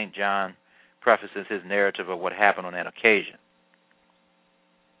which St. John prefaces his narrative of what happened on that occasion.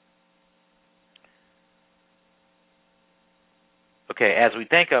 Okay, as we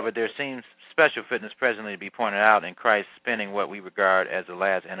think of it, there seems special fitness presently to be pointed out in Christ spending what we regard as the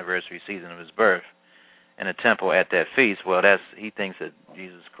last anniversary season of his birth in a temple at that feast. Well, he thinks that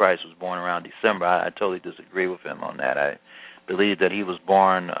Jesus Christ was born around December. I totally disagree with him on that. I believe that he was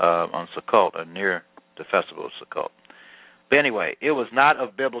born on Sukkot, or near the festival of Sukkot. But anyway, it was not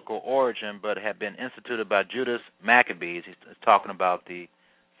of biblical origin, but had been instituted by Judas Maccabees. He's talking about the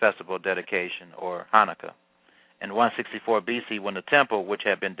festival dedication, or Hanukkah. In 164 BC, when the temple, which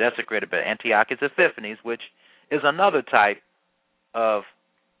had been desecrated by Antiochus Epiphanes, which is another type of,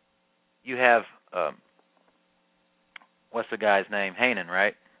 you have, what's the guy's name? Hanan,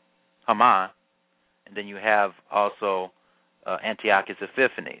 right? Haman. And then you have also Antiochus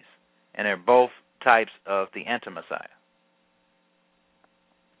Epiphanes. And they're both types of the anti-Messiah.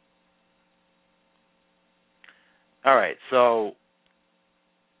 All right, so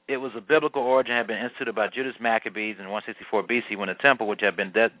it was a biblical origin, had been instituted by Judas Maccabees in 164 BC, when the temple, which had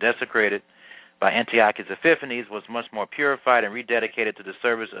been desecrated by Antiochus Epiphanes, was much more purified and rededicated to the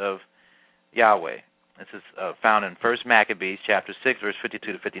service of Yahweh. This is found in 1 Maccabees chapter 6, verse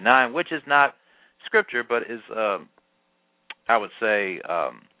 52 to 59, which is not scripture, but is, I would say,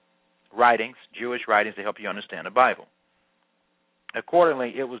 writings, Jewish writings to help you understand the Bible.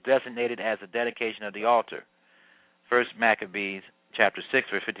 Accordingly, it was designated as a dedication of the altar. 1 Maccabees chapter 6,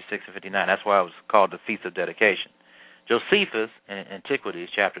 verse 56 and 59. That's why it was called the Feast of Dedication. Josephus, in Antiquities,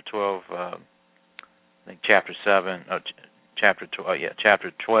 chapter 12, I think chapter 7, chapter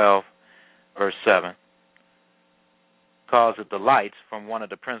 12, verse 7, calls it the lights from one of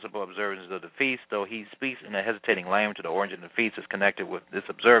the principal observances of the feast, though he speaks in a hesitating language to the origin of the feast is connected with this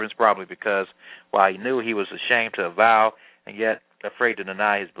observance, probably because while he knew he was ashamed to avow and yet afraid to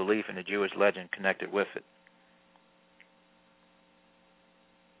deny his belief in the Jewish legend connected with it.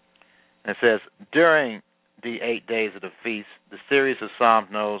 And it says, during the 8 days of the feast, the series of Psalms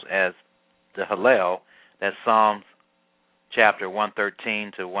known as the Hallel, that's Psalms chapter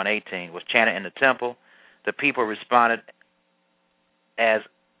 113 to 118, was chanted in the temple. The people responded as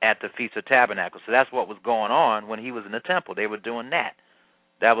at the Feast of Tabernacles. So that's what was going on when he was in the temple. They were doing that.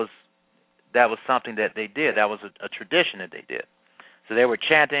 That was something that they did. That was a tradition that they did. So they were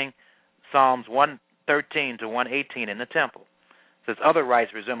chanting Psalms 113 to 118 in the temple. Since other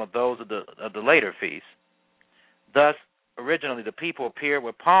rites resembled those of the later feasts. Thus, originally the people appeared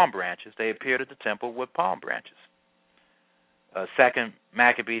with palm branches. They appeared at the temple with palm branches. 2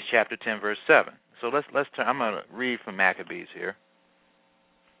 Maccabees chapter 10, verse 7. So let's turn. I'm going to read from Maccabees here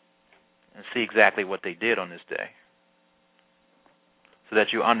and see exactly what they did on this day, so that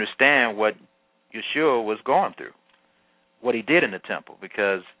you understand what Yeshua was going through, what he did in the temple,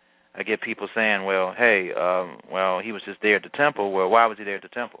 because I get people saying, well, hey, he was just there at the temple. Well, why was he there at the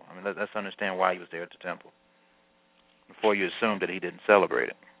temple? I mean, let's understand why he was there at the temple before you assume that he didn't celebrate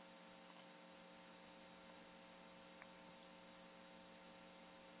it.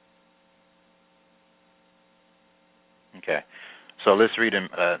 Okay, so let's read in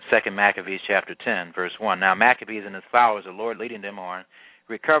 2 Maccabees chapter 10, verse 1. Now Maccabees and his followers, the Lord leading them on,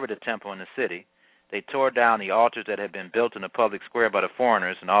 recovered the temple in the city. They tore down the altars that had been built in the public square by the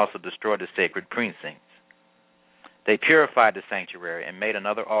foreigners and also destroyed the sacred precincts. They purified the sanctuary and made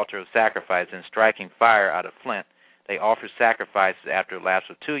another altar of sacrifice, and striking fire out of flint, they offered sacrifices after a lapse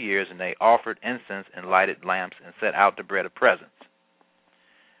of 2 years, and they offered incense and lighted lamps and set out the bread of presence.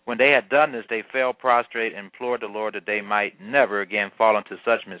 When they had done this, they fell prostrate and implored the Lord that they might never again fall into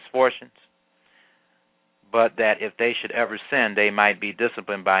such misfortunes, but that if they should ever sin, they might be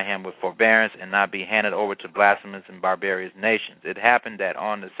disciplined by him with forbearance and not be handed over to blasphemous and barbarous nations. It happened that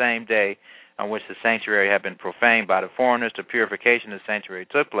on the same day on which the sanctuary had been profaned by the foreigners, the purification of the sanctuary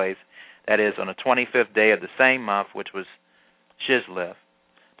took place, that is, on the 25th day of the same month, which was Chislev.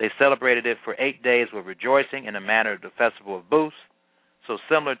 They celebrated it for 8 days with rejoicing in the manner of the festival of Booths. So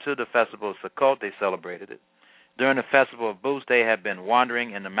similar to the festival of Sukkot, they celebrated it. During the festival of Booths, they had been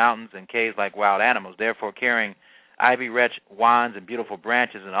wandering in the mountains and caves like wild animals, therefore carrying ivy-wreathed wands and beautiful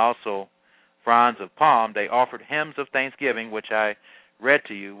branches and also fronds of palm. They offered hymns of thanksgiving, which I read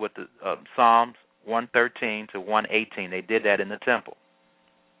to you with the Psalms 113 to 118. They did that in the temple.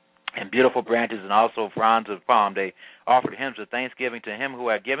 And beautiful branches and also fronds of palm. They offered hymns of thanksgiving to him who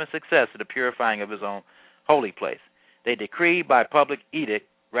had given success to the purifying of his own holy place. They decreed by public edict,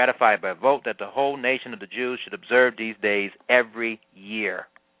 ratified by vote, that the whole nation of the Jews should observe these days every year.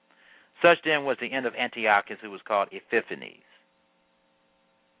 Such then was the end of Antiochus, who was called Epiphanes.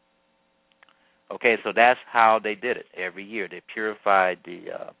 Okay, so that's how they did it every year. They purified the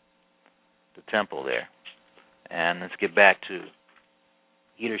temple there. And let's get back to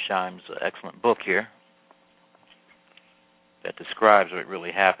Edersheim's excellent book here. that describes what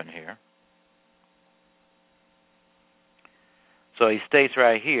really happened here. So he states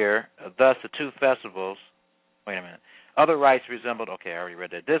right here, thus the two festivals, wait a minute, other rites resembled, okay, I already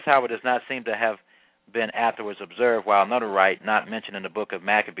read that. This, however, does not seem to have been afterwards observed, while another rite, not mentioned in the book of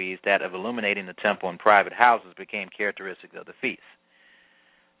Maccabees, that of illuminating the temple in private houses, became characteristic of the feast.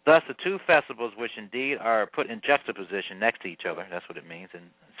 Thus, the two festivals, which indeed are put in juxtaposition next to each other, that's what it means, in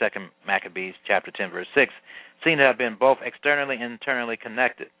 2 Maccabees chapter 10, verse 6, seem to have been both externally and internally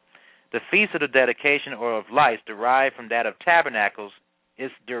connected. The feast of the dedication or of lights, derived from that of tabernacles,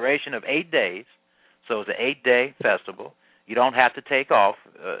 its duration of 8 days, so it's an 8-day festival. You don't have to take off.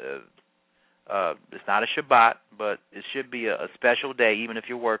 It's not a Shabbat, but it should be a special day. Even if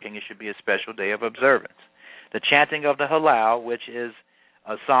you're working, it should be a special day of observance. The chanting of the Hallel, which is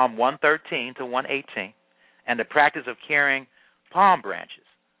Psalm 113 to 118, and the practice of carrying palm branches.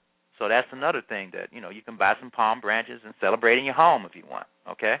 So that's another thing that, you can buy some palm branches and celebrate in your home if you want,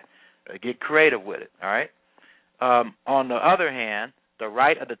 okay? Get creative with it, all right? On the other hand, the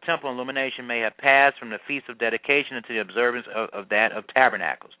rite of the temple illumination may have passed from the feast of dedication into the observance of that of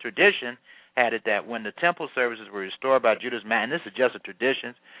tabernacles. Tradition had it that when the temple services were restored by Judah's man, and this is just a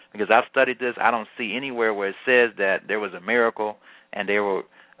tradition, because I've studied this, I don't see anywhere where it says that there was a miracle and there were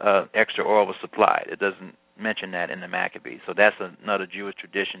extra oil was supplied. It doesn't mention that in the Maccabees. So that's another Jewish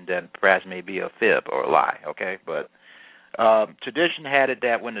tradition that perhaps may be a fib or a lie, okay? But tradition had it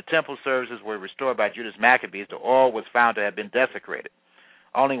that when the temple services were restored by Judah's Maccabees, the oil was found to have been desecrated.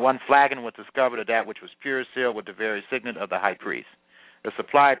 Only one flagon was discovered of that which was pure, sealed with the very signet of the high priest. The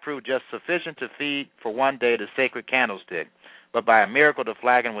supply proved just sufficient to feed for one day the sacred candlestick, but by a miracle the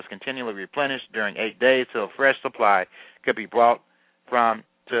flagon was continually replenished during 8 days till a fresh supply could be brought from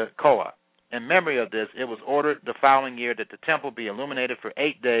Tekoa. In memory of this, it was ordered the following year that the temple be illuminated for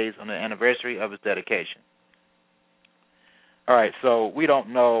 8 days on the anniversary of its dedication. All right, so we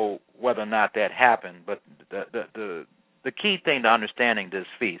don't know whether or not that happened, but the key thing to understanding this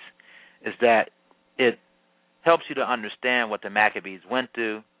feast is that it helps you to understand what the Maccabees went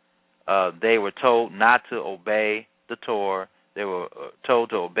through. They were told not to obey the Torah. They were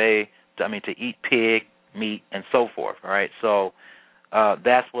told to to eat pig meat and so forth. All right, so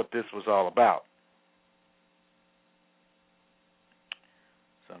that's what this was all about.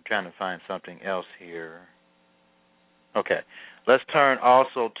 So I'm trying to find something else here. Okay, let's turn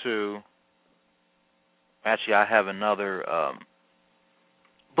also to, actually I have another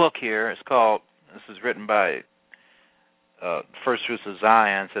book here. It's called, this is written by First Fruits of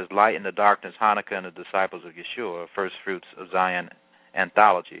Zion. It says Light in the Darkness, Hanukkah and the Disciples of Yeshua, First Fruits of Zion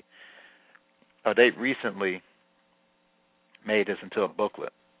Anthology. They recently made this into a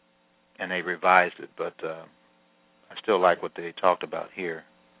booklet, and they revised it, but I still like what they talked about here.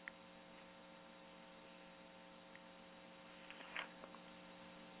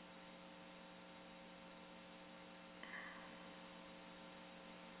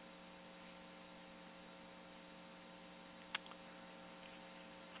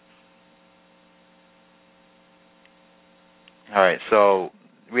 All right, so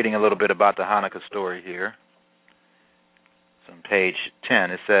reading a little bit about the Hanukkah story here. It's on page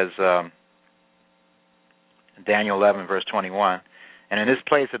 10. It says, Daniel 11, verse 21, and in this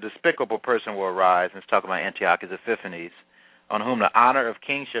place a despicable person will arise, and it's talking about Antiochus Epiphanes, on whom the honor of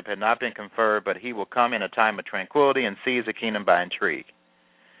kingship had not been conferred, but he will come in a time of tranquility and seize the kingdom by intrigue.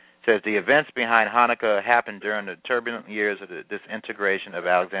 It says, the events behind Hanukkah happened during the turbulent years of the disintegration of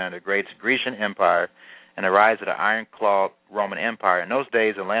Alexander the Great's Grecian Empire and the rise of the iron-clawed Roman Empire. In those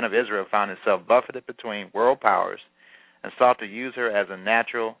days, the land of Israel found itself buffeted between world powers and sought to use her as a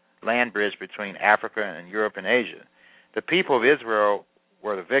natural land bridge between Africa and Europe and Asia. The people of Israel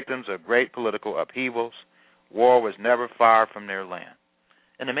were the victims of great political upheavals. War was never far from their land.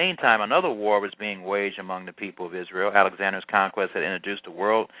 In the meantime, another war was being waged among the people of Israel. Alexander's conquest had introduced the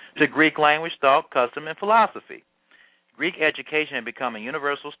world to Greek language, thought, custom, and philosophy. Greek education had become a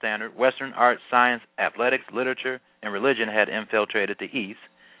universal standard. Western arts, science, athletics, literature, and religion had infiltrated the East,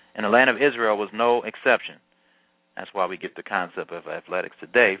 and the land of Israel was no exception. That's why we get the concept of athletics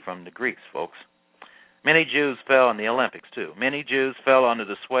today from the Greeks, folks. Many Jews fell in the Olympics, too. Many Jews fell under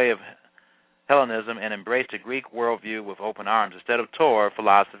the sway of Hellenism and embraced the Greek worldview with open arms. Instead of Torah,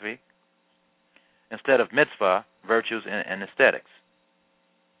 philosophy. Instead of mitzvah, virtues and aesthetics.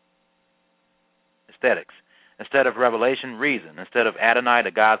 Instead of revelation, reason. Instead of Adonai,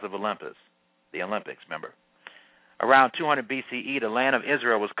 the gods of Olympus. The Olympics, remember. Around 200 BCE, the land of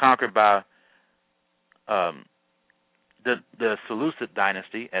Israel was conquered by the Seleucid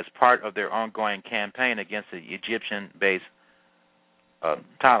dynasty as part of their ongoing campaign against the Egyptian-based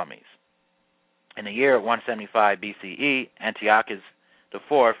Ptolemies. In the year 175 BCE, Antiochus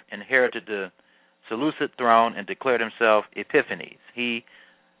IV inherited the Seleucid throne and declared himself Epiphanes. He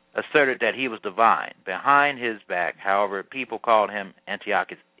asserted that he was divine. Behind his back, however, people called him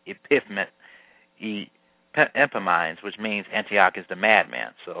Antiochus Epiphanes, which means Antiochus the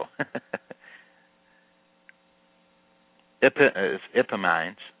madman. So Epiphanes,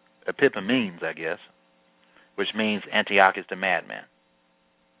 I guess, which means Antiochus the madman.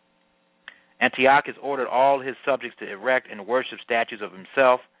 Antiochus ordered all his subjects to erect and worship statues of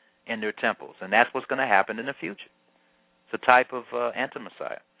himself in their temples, and that's what's going to happen in the future. It's a type of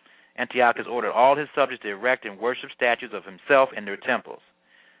anti-Messiah. Antiochus ordered all his subjects to erect and worship statues of himself in their temples.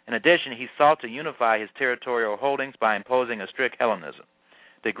 In addition, he sought to unify his territorial holdings by imposing a strict Hellenism.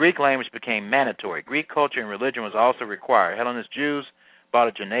 The Greek language became mandatory. Greek culture and religion was also required. Hellenist Jews bought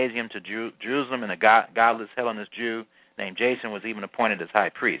a gymnasium to Jerusalem, and a godless Hellenist Jew named Jason was even appointed as high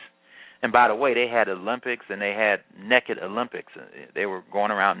priest. And by the way, they had Olympics, and they had naked Olympics. They were going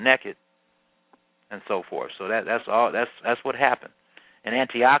around naked and so forth. So that's all. That's what happened. And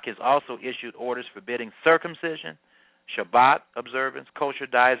Antiochus also issued orders forbidding circumcision, Shabbat observance, kosher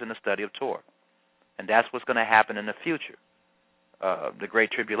diets, and the study of Torah. And that's what's going to happen in the future, the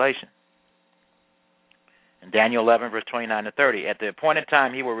Great Tribulation. In Daniel 11, verse 29 to 30, at the appointed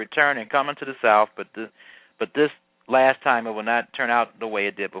time he will return and come into the south, but this last time it will not turn out the way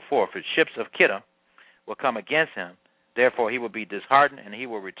it did before. For ships of Kittim will come against him. Therefore he will be disheartened, and he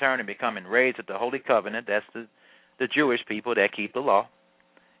will return and become enraged at the Holy Covenant. That's the Jewish people that keep the law,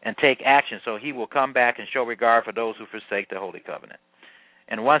 and take action. So he will come back and show regard for those who forsake the Holy Covenant.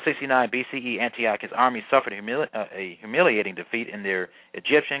 In 169 BCE, Antiochus' army suffered a humiliating defeat in their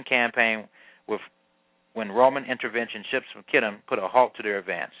Egyptian campaign when Roman intervention ships from Kittim put a halt to their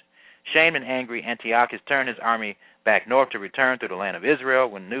advance. Shamed and angry, Antiochus turned his army back north to return through the land of Israel.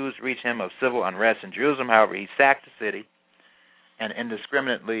 When news reached him of civil unrest in Jerusalem, however, he sacked the city and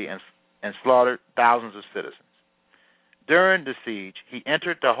indiscriminately and slaughtered thousands of citizens. During the siege, he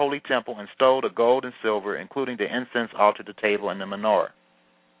entered the holy temple and stole the gold and silver, including the incense altar, the table, and the menorah.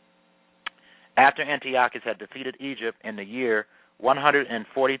 After Antiochus had defeated Egypt in the year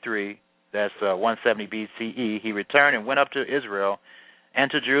 143, that's 170 BCE, he returned and went up to Israel and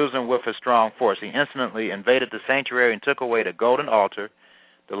to Jerusalem with a strong force. He instantly invaded the sanctuary and took away the golden altar,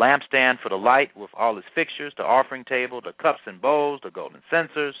 the lampstand for the light with all its fixtures, the offering table, the cups and bowls, the golden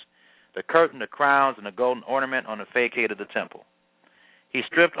censers, the curtain, the crowns, and the golden ornament on the facade of the temple. He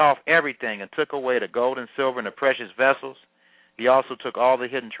stripped off everything and took away the gold and silver and the precious vessels. He also took all the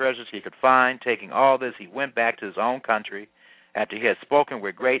hidden treasures he could find. Taking all this, he went back to his own country after he had spoken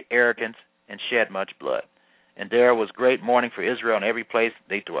with great arrogance and shed much blood. And there was great mourning for Israel in every place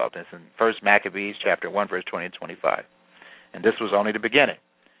they dwelt. It's in 1 Maccabees chapter 1, verse 20 and 25. And this was only the beginning.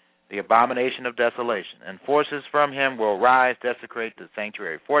 The abomination of desolation. And forces from him will rise, desecrate the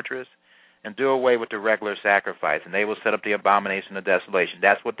sanctuary fortress, and do away with the regular sacrifice. And they will set up the abomination of desolation.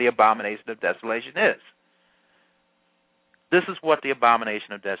 That's what the abomination of desolation is. This is what the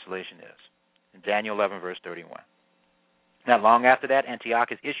abomination of desolation is. In Daniel 11, verse 31. Not long after that,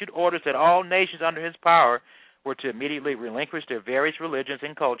 Antiochus issued orders that all nations under his power were to immediately relinquish their various religions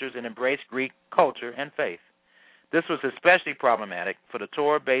and cultures and embrace Greek culture and faith. This was especially problematic for the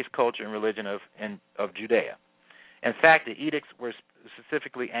Torah-based culture and religion of Judea. In fact, the edicts were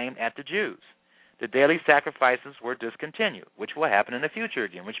specifically aimed at the Jews. The daily sacrifices were discontinued, which will happen in the future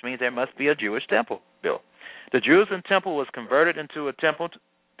again, which means there must be a Jewish temple built. The Jerusalem temple was converted into a temple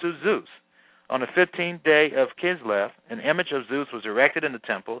to Zeus. On the 15th day of Kislev, an image of Zeus was erected in the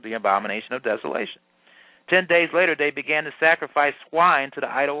temple, the abomination of desolation. 10 days later, they began to sacrifice swine to the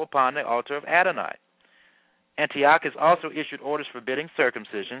idol upon the altar of Adonai. Antiochus also issued orders forbidding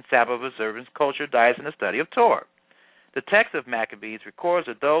circumcision, Sabbath observance, kosher diets, and the study of Torah. The text of Maccabees records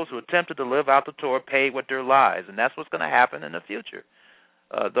that those who attempted to live out the Torah paid with their lives, and that's what's going to happen in the future.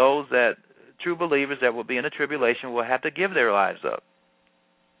 Those that, true believers that will be in the tribulation, will have to give their lives up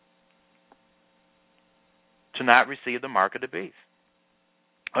to not receive the mark of the beast.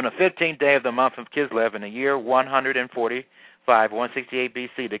 On the 15th day of the month of Kislev in the year 145, 168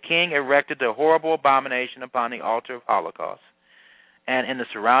 BC, the king erected the horrible abomination upon the altar of Holocaust. And in the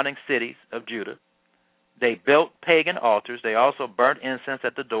surrounding cities of Judah, they built pagan altars. They also burnt incense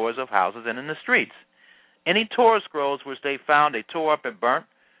at the doors of houses and in the streets. Any Torah scrolls which they found, they tore up and burnt.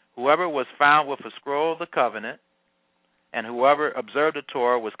 Whoever was found with a scroll of the covenant and whoever observed the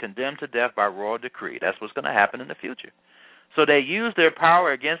Torah was condemned to death by royal decree. That's what's going to happen in the future. So they used their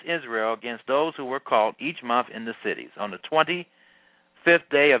power against Israel, against those who were called each month in the cities. On the 25th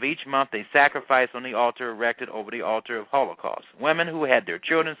day of each month, they sacrificed on the altar erected over the altar of Holocaust. Women who had their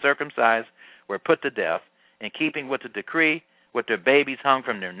children circumcised were put to death, in keeping with the decree, with their babies hung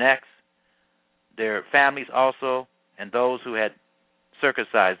from their necks. Their families also, and those who had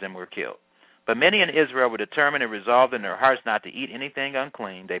circumcised them, were killed. But many in Israel were determined and resolved in their hearts not to eat anything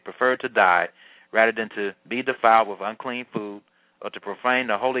unclean. They preferred to die rather than to be defiled with unclean food or to profane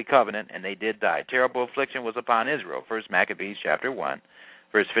the holy covenant, and they did die. Terrible affliction was upon Israel. 1 Maccabees chapter 1,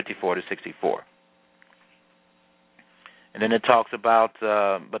 verse 54 to 64. And then it talks about,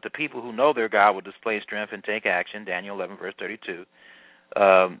 but the people who know their God will display strength and take action, Daniel 11, verse 32,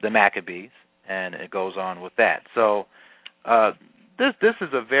 the Maccabees, and it goes on with that. So this is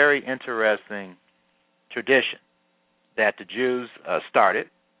a very interesting tradition that the Jews started,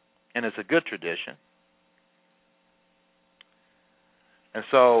 and it's a good tradition. And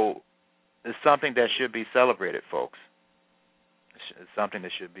so it's something that should be celebrated, folks. It's something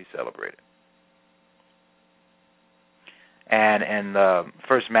that should be celebrated. And in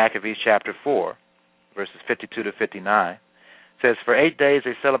 1 Maccabees chapter 4, verses 52 to 59, says, For 8 days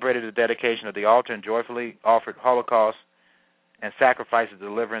they celebrated the dedication of the altar and joyfully offered holocausts and sacrifices,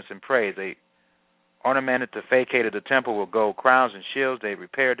 deliverance, and praise. They ornamented the facade of the temple with gold crowns and shields. They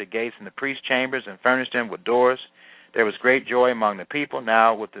repaired the gates and the priest chambers and furnished them with doors. There was great joy among the people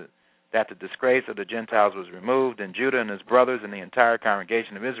now that the disgrace of the Gentiles was removed, and Judah and his brothers and the entire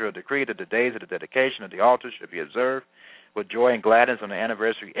congregation of Israel decreed that the days of the dedication of the altar should be observed with joy and gladness on the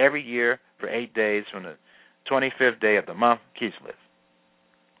anniversary every year for 8 days from the 25th day of the month, Kislev.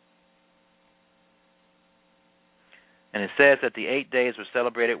 And it says that the 8 days were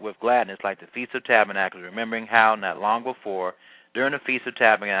celebrated with gladness like the Feast of Tabernacles, remembering how not long before, during the Feast of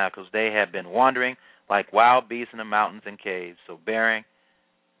Tabernacles, they had been wandering like wild beasts in the mountains and caves, so bearing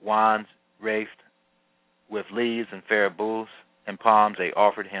wands wreathed with leaves and fair booths and palms, they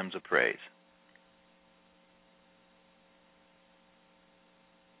offered hymns of praise.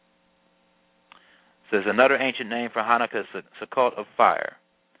 Says another ancient name for Hanukkah is Sukkot of fire.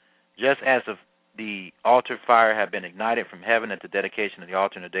 Just as the altar fire had been ignited from heaven at the dedication of the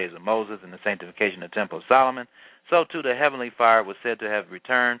altar in the days of Moses and the sanctification of the temple of Solomon, so too the heavenly fire was said to have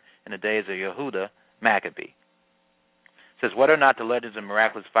returned in the days of Yehuda Maccabee. It says whether or not the legends of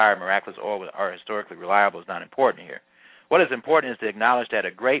miraculous fire and miraculous oil are historically reliable is not important here. What is important is to acknowledge that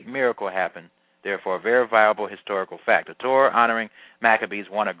a great miracle happened, therefore a verifiable historical fact. The Torah honoring Maccabees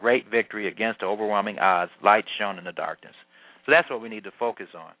won a great victory against the overwhelming odds, light shone in the darkness. So that's what we need to focus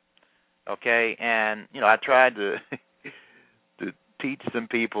on. Okay, and I tried to to teach some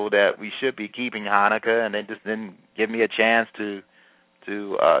people that we should be keeping Hanukkah, and they just didn't give me a chance to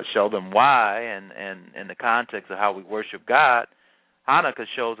show them why. And in the context of how we worship God, Hanukkah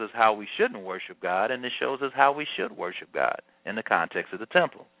shows us how we shouldn't worship God, and it shows us how we should worship God in the context of the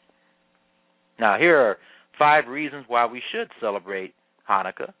temple. Now, here are 5 reasons why we should celebrate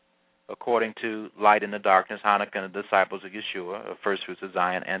Hanukkah, according to Light in the Darkness, Hanukkah and the Disciples of Yeshua, a First Fruits of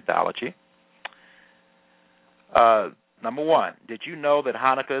Zion anthology. Number 1, did you know that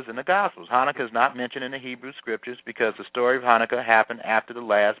Hanukkah is in the Gospels? Hanukkah is not mentioned in the Hebrew Scriptures because the story of Hanukkah happened after the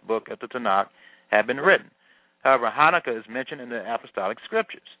last book of the Tanakh had been written. However, Hanukkah is mentioned in the Apostolic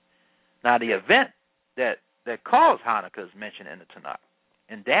Scriptures. Now, the event that caused Hanukkah is mentioned in the Tanakh,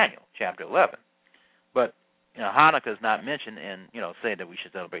 in Daniel chapter 11. But Hanukkah is not mentioned in, saying that we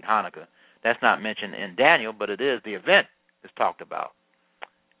should celebrate Hanukkah. That's not mentioned in Daniel, but it is, the event is talked about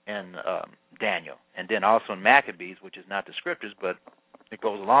in Daniel. And then also in Maccabees, which is not the Scriptures, but it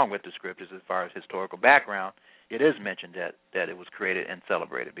goes along with the Scriptures as far as historical background. It is mentioned that it was created and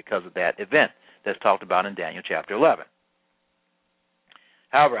celebrated because of that event that's talked about in Daniel chapter 11.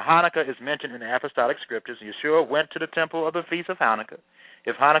 However, Hanukkah is mentioned in the Apostolic Scriptures. Yeshua went to the temple of the Feast of Hanukkah.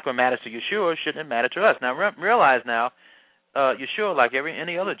 If Hanukkah matters to Yeshua, shouldn't it matter to us? Now, realize now, Yeshua, like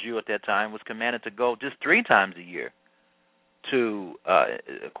any other Jew at that time, was commanded to go just 3 times a year to,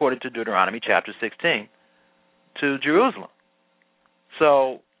 according to Deuteronomy chapter 16, to Jerusalem.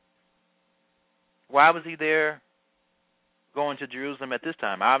 So, why was he there going to Jerusalem at this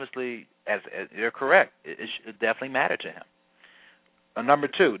time? Obviously, as you're correct, it definitely mattered to him. Number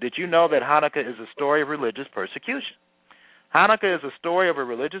 2, did you know that Hanukkah is a story of religious persecution? Hanukkah is a story of a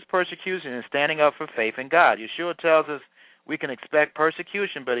religious persecution and standing up for faith in God. Yeshua tells us we can expect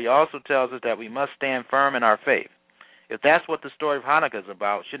persecution, but he also tells us that we must stand firm in our faith. If that's what the story of Hanukkah is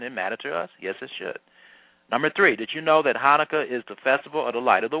about, shouldn't it matter to us? Yes, it should. Number 3, did you know that Hanukkah is the festival of the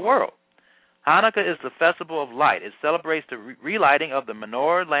light of the world? Hanukkah is the festival of light. It celebrates the relighting of the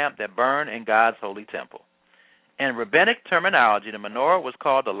menorah lamp that burned in God's holy temple. In rabbinic terminology, the menorah was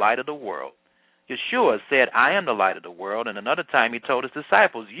called the light of the world. Yeshua said, I am the light of the world, and another time he told his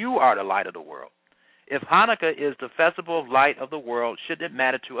disciples, you are the light of the world. If Hanukkah is the festival of light of the world, shouldn't it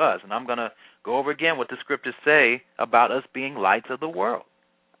matter to us? And I'm going to go over again what the scriptures say about us being lights of the world.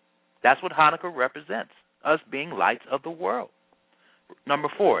 That's what Hanukkah represents, us being lights of the world. Number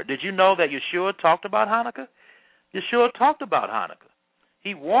 4, did you know that Yeshua talked about Hanukkah? Yeshua talked about Hanukkah.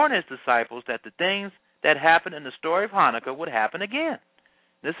 He warned his disciples that the things that happened in the story of Hanukkah would happen again.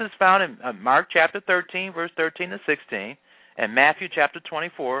 This is found in Mark chapter 13, verse 13 to 16, and Matthew chapter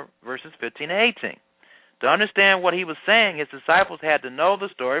 24, verses 15 to 18. To understand what he was saying, his disciples had to know the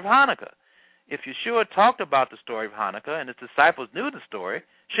story of Hanukkah. If Yeshua talked about the story of Hanukkah and his disciples knew the story,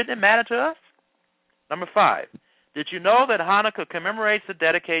 shouldn't it matter to us? Number 5, did you know that Hanukkah commemorates the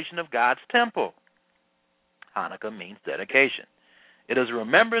dedication of God's temple? Hanukkah means dedication. It is a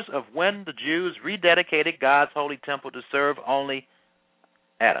remembrance of when the Jews rededicated God's holy temple to serve only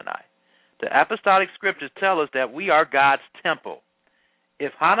Adonai. The apostolic scriptures tell us that we are God's temple.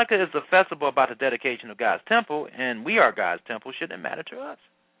 If Hanukkah is the festival about the dedication of God's temple, and we are God's temple, shouldn't it matter to us?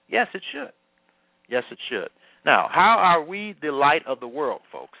 Yes, it should. Yes, it should. Now, how are we the light of the world,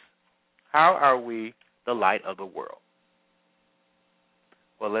 folks? How are we the light of the world?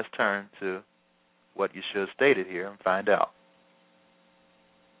 Well, let's turn to what Yeshua stated here and find out.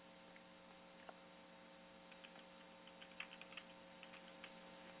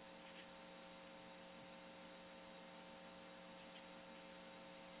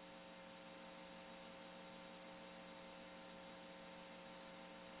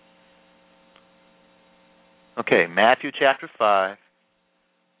 Okay, Matthew chapter 5,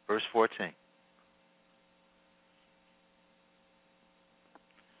 verse 14.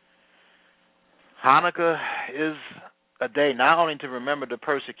 Hanukkah is a day not only to remember the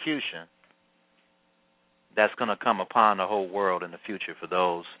persecution that's going to come upon the whole world in the future for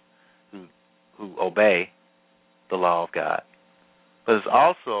those who obey the law of God, but it's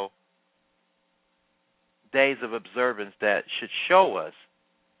also days of observance that should show us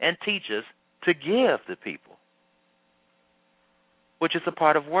and teach us to give to people, which is a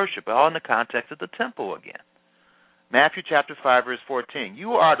part of worship, all in the context of the temple again. Matthew chapter 5, verse 14.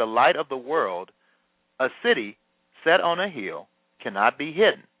 You are the light of the world. A city set on a hill cannot be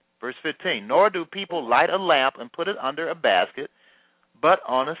hidden. Verse 15. Nor do people light a lamp and put it under a basket, but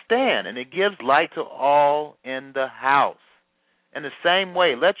on a stand, and it gives light to all in the house. In the same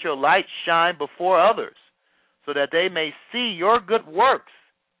way, let your light shine before others, so that they may see your good works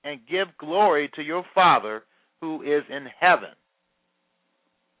and give glory to your Father who is in heaven.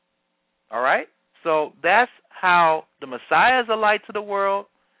 All right? So that's how the Messiah is a light to the world,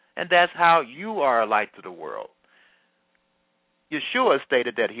 and that's how you are a light to the world. Yeshua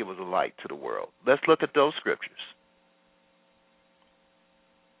stated that he was a light to the world. Let's look at those scriptures.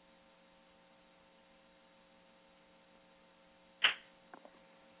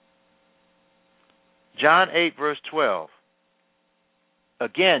 John 8, verse 12.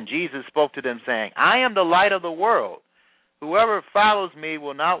 Again, Jesus spoke to them, saying, I am the light of the world. Whoever follows me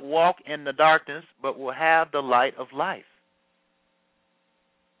will not walk in the darkness, but will have the light of life.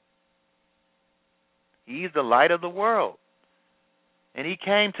 He's the light of the world. And he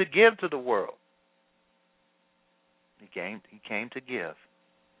came to give to the world. He came to give.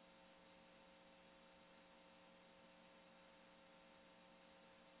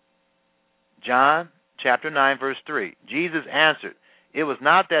 John chapter 9, verse 3. Jesus answered, it was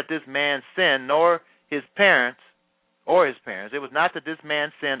not that this man sinned, nor his parents, It was not that this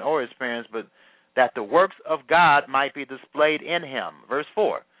man sinned or his parents, but that the works of God might be displayed in him. Verse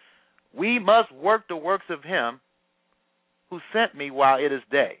 4. We must work the works of him who sent me while it is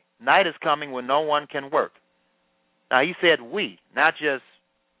day. Night is coming when no one can work. Now, he said we, not just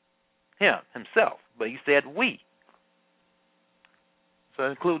himself, but he said we. So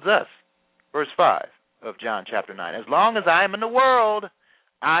it includes us. Verse 5 of John chapter 9. As long as I am in the world,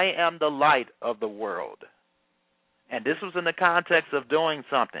 I am the light of the world. And this was in the context of doing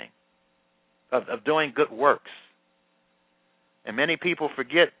something, of doing good works. And many people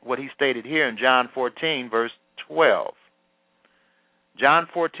forget what he stated here in John 14, verse 12. John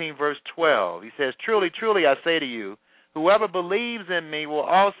 14, verse 12. He says, truly, truly, I say to you, whoever believes in me will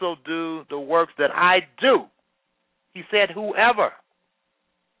also do the works that I do. He said, whoever.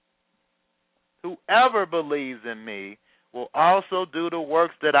 Whoever believes in me will also do the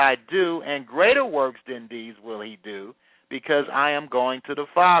works that I do, and greater works than these will he do, because I am going to the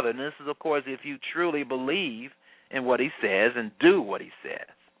Father. And this is, of course, if you truly believe in what he says and do what he says.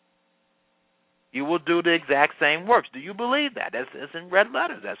 You will do the exact same works. Do you believe that? That's in red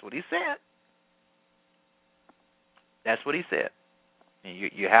letters. That's what he said. That's what he said. And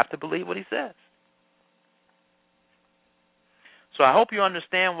you have to believe what he says. So I hope you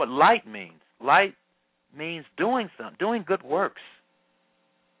understand what light means. Light means doing something, doing good works.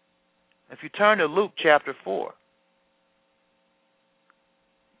 If you turn to Luke chapter 4,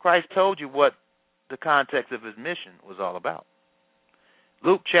 Christ told you what the context of his mission was all about.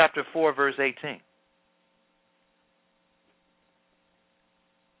 Luke chapter 4, verse 18.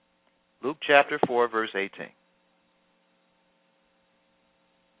 Luke chapter 4, verse 18.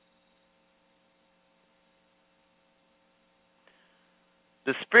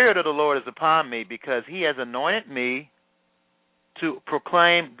 The Spirit of the Lord is upon me because he has anointed me to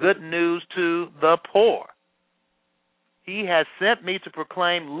proclaim good news to the poor. He has sent me to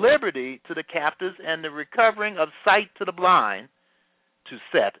proclaim liberty to the captives and the recovering of sight to the blind, to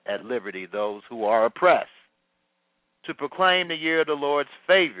set at liberty those who are oppressed, to proclaim the year of the Lord's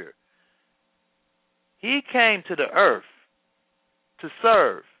favor. He came to the earth to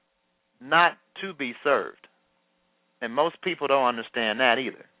serve, not to be served. And most people don't understand that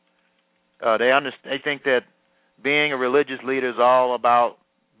either. They think that being a religious leader is all about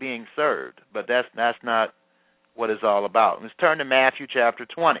being served, but that's not what it's all about. Let's turn to Matthew chapter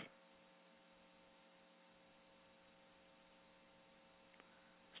 20.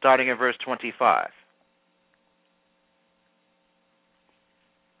 Starting in verse 25.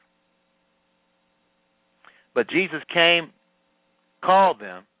 But Jesus called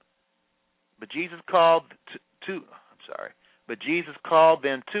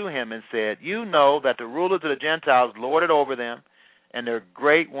them to him and said, "You know that the rulers of the Gentiles lord it over them, and their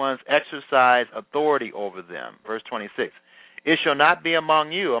great ones exercise authority over them." Verse 26. "It shall not be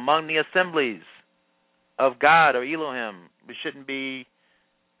among you, among the assemblies of God or Elohim." It shouldn't be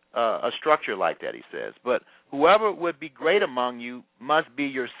a structure like that, he says. "But whoever would be great among you must be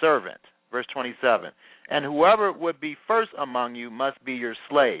your servant." Verse 27. "And whoever would be first among you must be your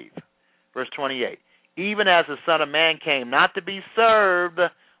slave." Verse 28. "Even as the Son of Man came not to be served,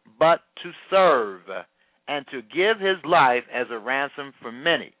 but to serve, and to give his life as a ransom for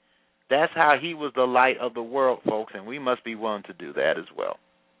many." That's how he was the light of the world, folks, and we must be willing to do that as well,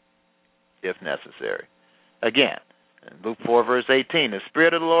 if necessary. Again, in Luke 4, verse 18, "The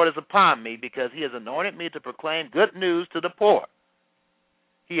Spirit of the Lord is upon me, because he has anointed me to proclaim good news to the poor.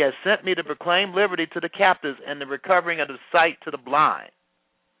 He has sent me to proclaim liberty to the captives and the recovering of the sight to the blind,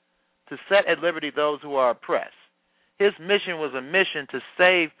 to set at liberty those who are oppressed." His mission was a mission to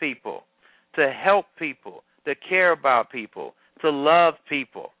save people, to help people, to care about people, to love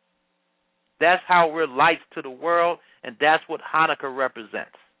people. That's how we're lights to the world, and that's what Hanukkah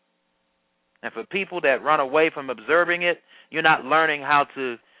represents. And for people that run away from observing it, you're not reminding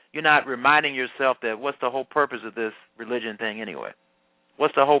yourself that what's the whole purpose of this religion thing anyway?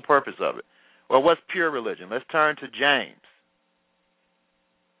 What's the whole purpose of it? Well, what's pure religion? Let's turn to James.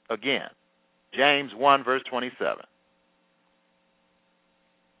 Again, James 1, verse 27.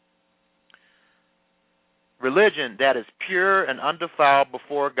 "Religion that is pure and undefiled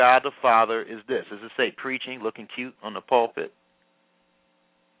before God the Father is this." Does it say preaching, looking cute on the pulpit?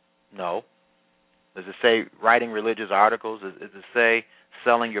 No. Does it say writing religious articles? Does it say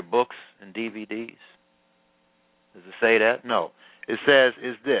selling your books and DVDs? Does it say that? No. It says,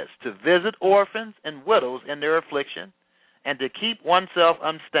 is this: to visit orphans and widows in their affliction, and to keep oneself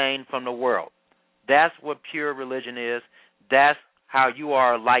unstained from the world. That's what pure religion is. That's how you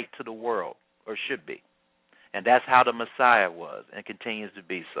are a light to the world, or should be. And that's how the Messiah was and continues to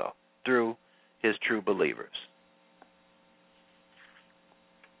be so, through his true believers.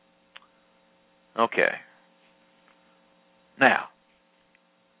 Okay. Now,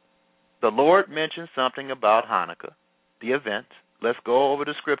 the Lord mentioned something about Hanukkah, the event. Let's go over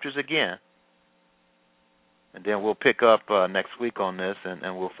the scriptures again, and then we'll pick up next week on this,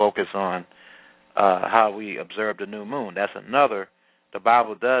 and we'll focus on how we observe the new moon. That's another. The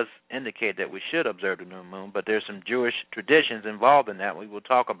Bible does indicate that we should observe the new moon, but there's some Jewish traditions involved in that. We will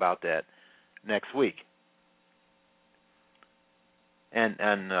talk about that next week. And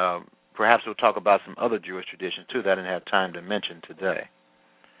perhaps we'll talk about some other Jewish traditions, too, that I didn't have time to mention today.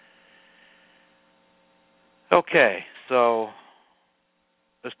 Okay, so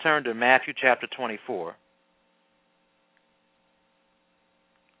let's turn to Matthew chapter 24,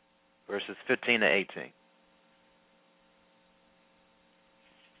 verses 15 to 18.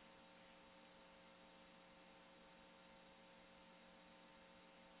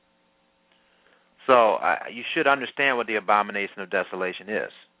 So you should understand what the abomination of desolation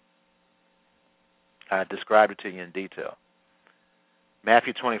is. I described it to you in detail.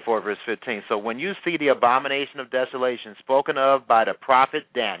 Matthew 24, verse 15. "So when you see the abomination of desolation spoken of by the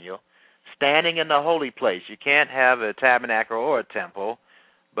prophet Daniel standing in the holy place," you can't have a tabernacle or a temple,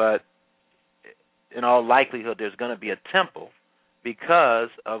 but in all likelihood there's going to be a temple because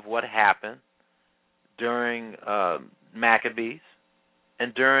of what happened during Maccabees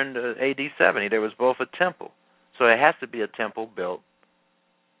and during the AD 70. There was both a temple. So it has to be a temple built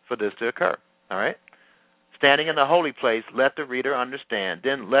for this to occur. All right? Standing in the holy place, let the reader understand.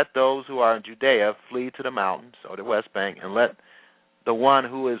 Then let those who are in Judea flee to the mountains or the West Bank, and let the one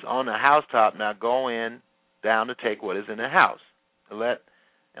who is on the housetop now go in down to take what is in the house. And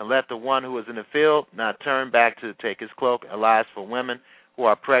let the one who is in the field not turn back to take his cloak. Alas, for women who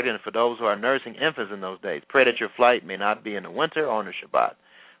are pregnant and for those who are nursing infants in those days. Pray that your flight may not be in the winter or on the Shabbat.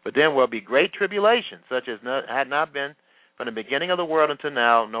 But then will be great tribulation, such as had not been from the beginning of the world until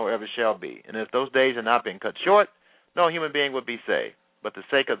now, nor ever shall be. And if those days had not been cut short, no human being would be saved. But for the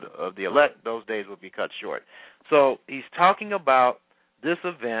sake of the elect, those days would be cut short. So he's talking about this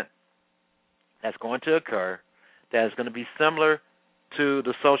event that's going to occur that is going to be similar to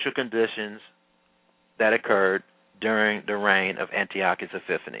the social conditions that occurred during the reign of Antiochus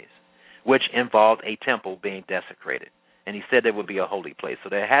Epiphanes, which involved a temple being desecrated. And he said there would be a holy place. So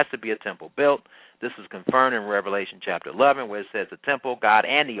there has to be a temple built. This is confirmed in Revelation chapter 11, where it says the temple, God,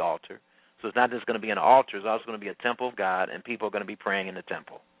 and the altar. So it's not just going to be an altar. It's also going to be a temple of God, and people are going to be praying in the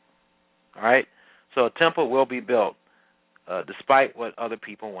temple. All right? So a temple will be built, despite what other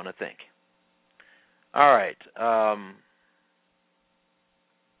people want to think. All right.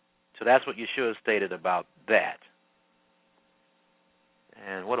 So that's what Yeshua stated about that.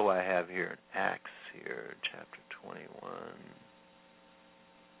 And what do I have here in Acts here, chapter 21?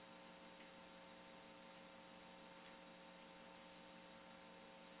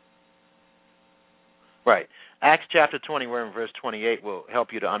 Right. Acts chapter 20, we're in verse 28, will help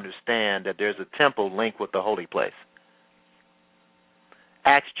you to understand that there's a temple linked with the holy place.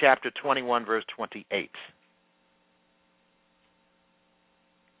 Acts chapter 21, verse 28.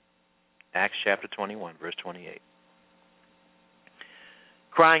 Acts chapter 21, verse 28.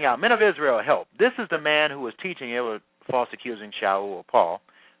 Crying out, men of Israel, help. This is the man who was teaching, it was false accusing Shaul or Paul,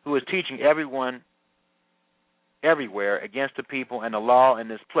 who was teaching everyone everywhere against the people and the law in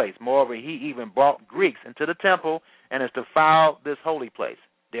this place. Moreover, he even brought Greeks into the temple and has defiled this holy place.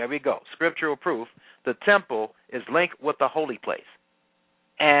 There we go. Scriptural proof. The temple is linked with the holy place,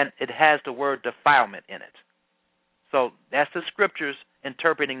 and it has the word defilement in it. So that's the scriptures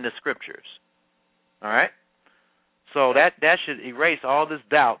interpreting the scriptures. All right? So that should erase all this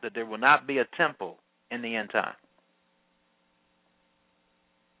doubt that there will not be a temple in the end time.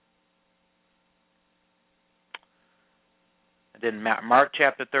 And then Mark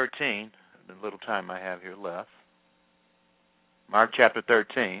chapter 13, the little time I have here left. Mark chapter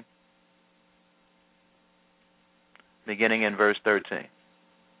 13, beginning in verse 13.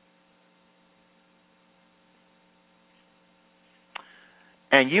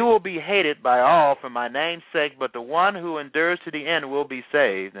 And you will be hated by all for my name's sake, but the one who endures to the end will be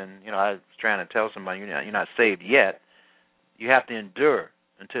saved. And, I was trying to tell somebody, you're not saved yet. You have to endure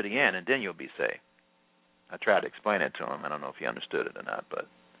until the end, and then you'll be saved. I tried to explain it to him. I don't know if he understood it or not, but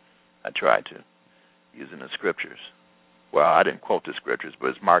I tried to, using the scriptures. Well, I didn't quote the scriptures, but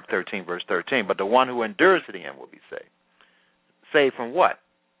it's Mark 13, verse 13. But the one who endures to the end will be saved. Saved from what?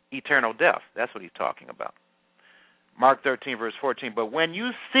 Eternal death. That's what he's talking about. Mark 13, verse 14. But when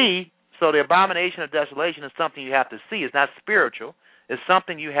you see, so the abomination of desolation is something you have to see. It's not spiritual. It's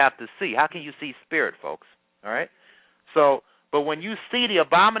something you have to see. How can you see spirit, folks? All right? So, but when you see the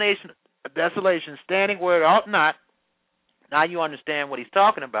abomination of desolation standing where it ought not, now you understand what he's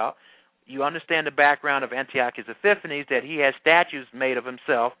talking about. You understand the background of Antiochus Epiphanes, that he has statues made of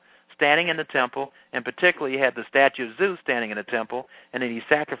himself standing in the temple, and particularly he had the statue of Zeus standing in the temple, and then he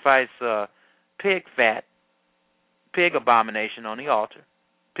sacrificed pig fat, pig abomination on the altar,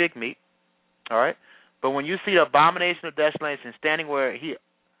 pig meat, all right? But when you see the abomination of desolation standing where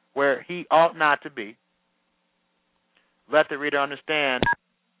he ought not to be, let the reader understand,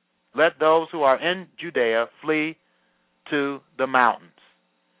 let those who are in Judea flee to the mountains.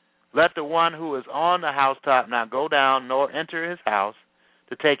 Let the one who is on the housetop not go down nor enter his house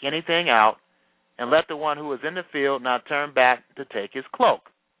to take anything out, and let the one who is in the field not turn back to take his cloak.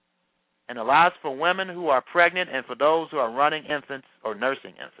 And alas, for women who are pregnant and for those who are running infants, or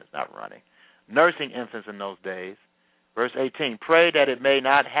nursing infants, not running, nursing infants in those days. Verse 18, pray that it may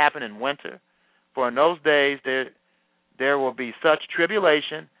not happen in winter, for in those days there will be such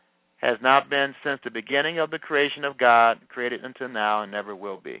tribulation has not been since the beginning of the creation of God, created until now, and never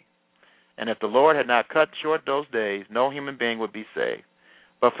will be. And if the Lord had not cut short those days, no human being would be saved.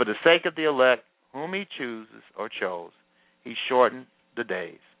 But for the sake of the elect, whom he chooses or chose, he shortened the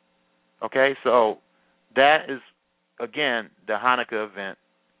days. Okay, so that is, again, the Hanukkah event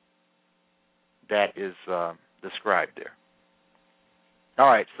that is described there. All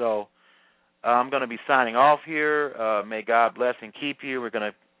right, so I'm going to be signing off here. May God bless and keep you. We're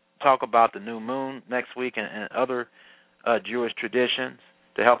going to talk about the new moon next week and other Jewish traditions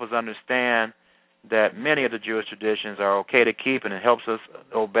to help us understand that many of the Jewish traditions are okay to keep, and it helps us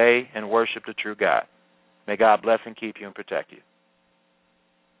obey and worship the true God. May God bless and keep you and protect you.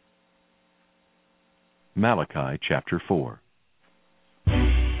 Malachi chapter 4.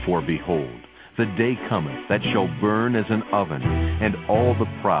 For behold, the day cometh that shall burn as an oven, and all the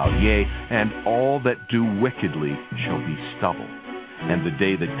proud, yea, and all that do wickedly shall be stubble. And the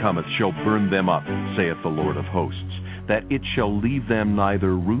day that cometh shall burn them up, saith the Lord of hosts, that it shall leave them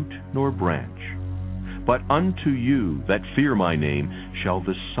neither root nor branch. But unto you that fear my name shall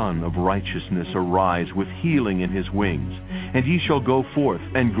the Son of Righteousness arise with healing in his wings, and ye shall go forth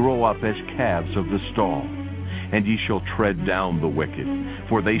and grow up as calves of the stall. And ye shall tread down the wicked,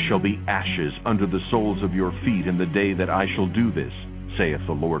 for they shall be ashes under the soles of your feet in the day that I shall do this, saith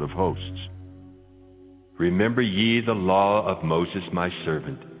the Lord of hosts. Remember ye the law of Moses my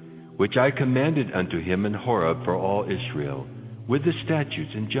servant, which I commanded unto him in Horeb for all Israel, with the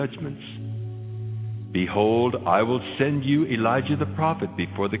statutes and judgments. Behold, I will send you Elijah the prophet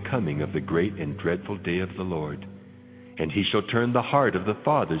before the coming of the great and dreadful day of the Lord. And he shall turn the heart of the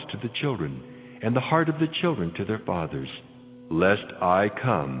fathers to the children, and the heart of the children to their fathers, lest I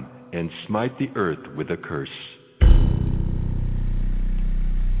come and smite the earth with a curse.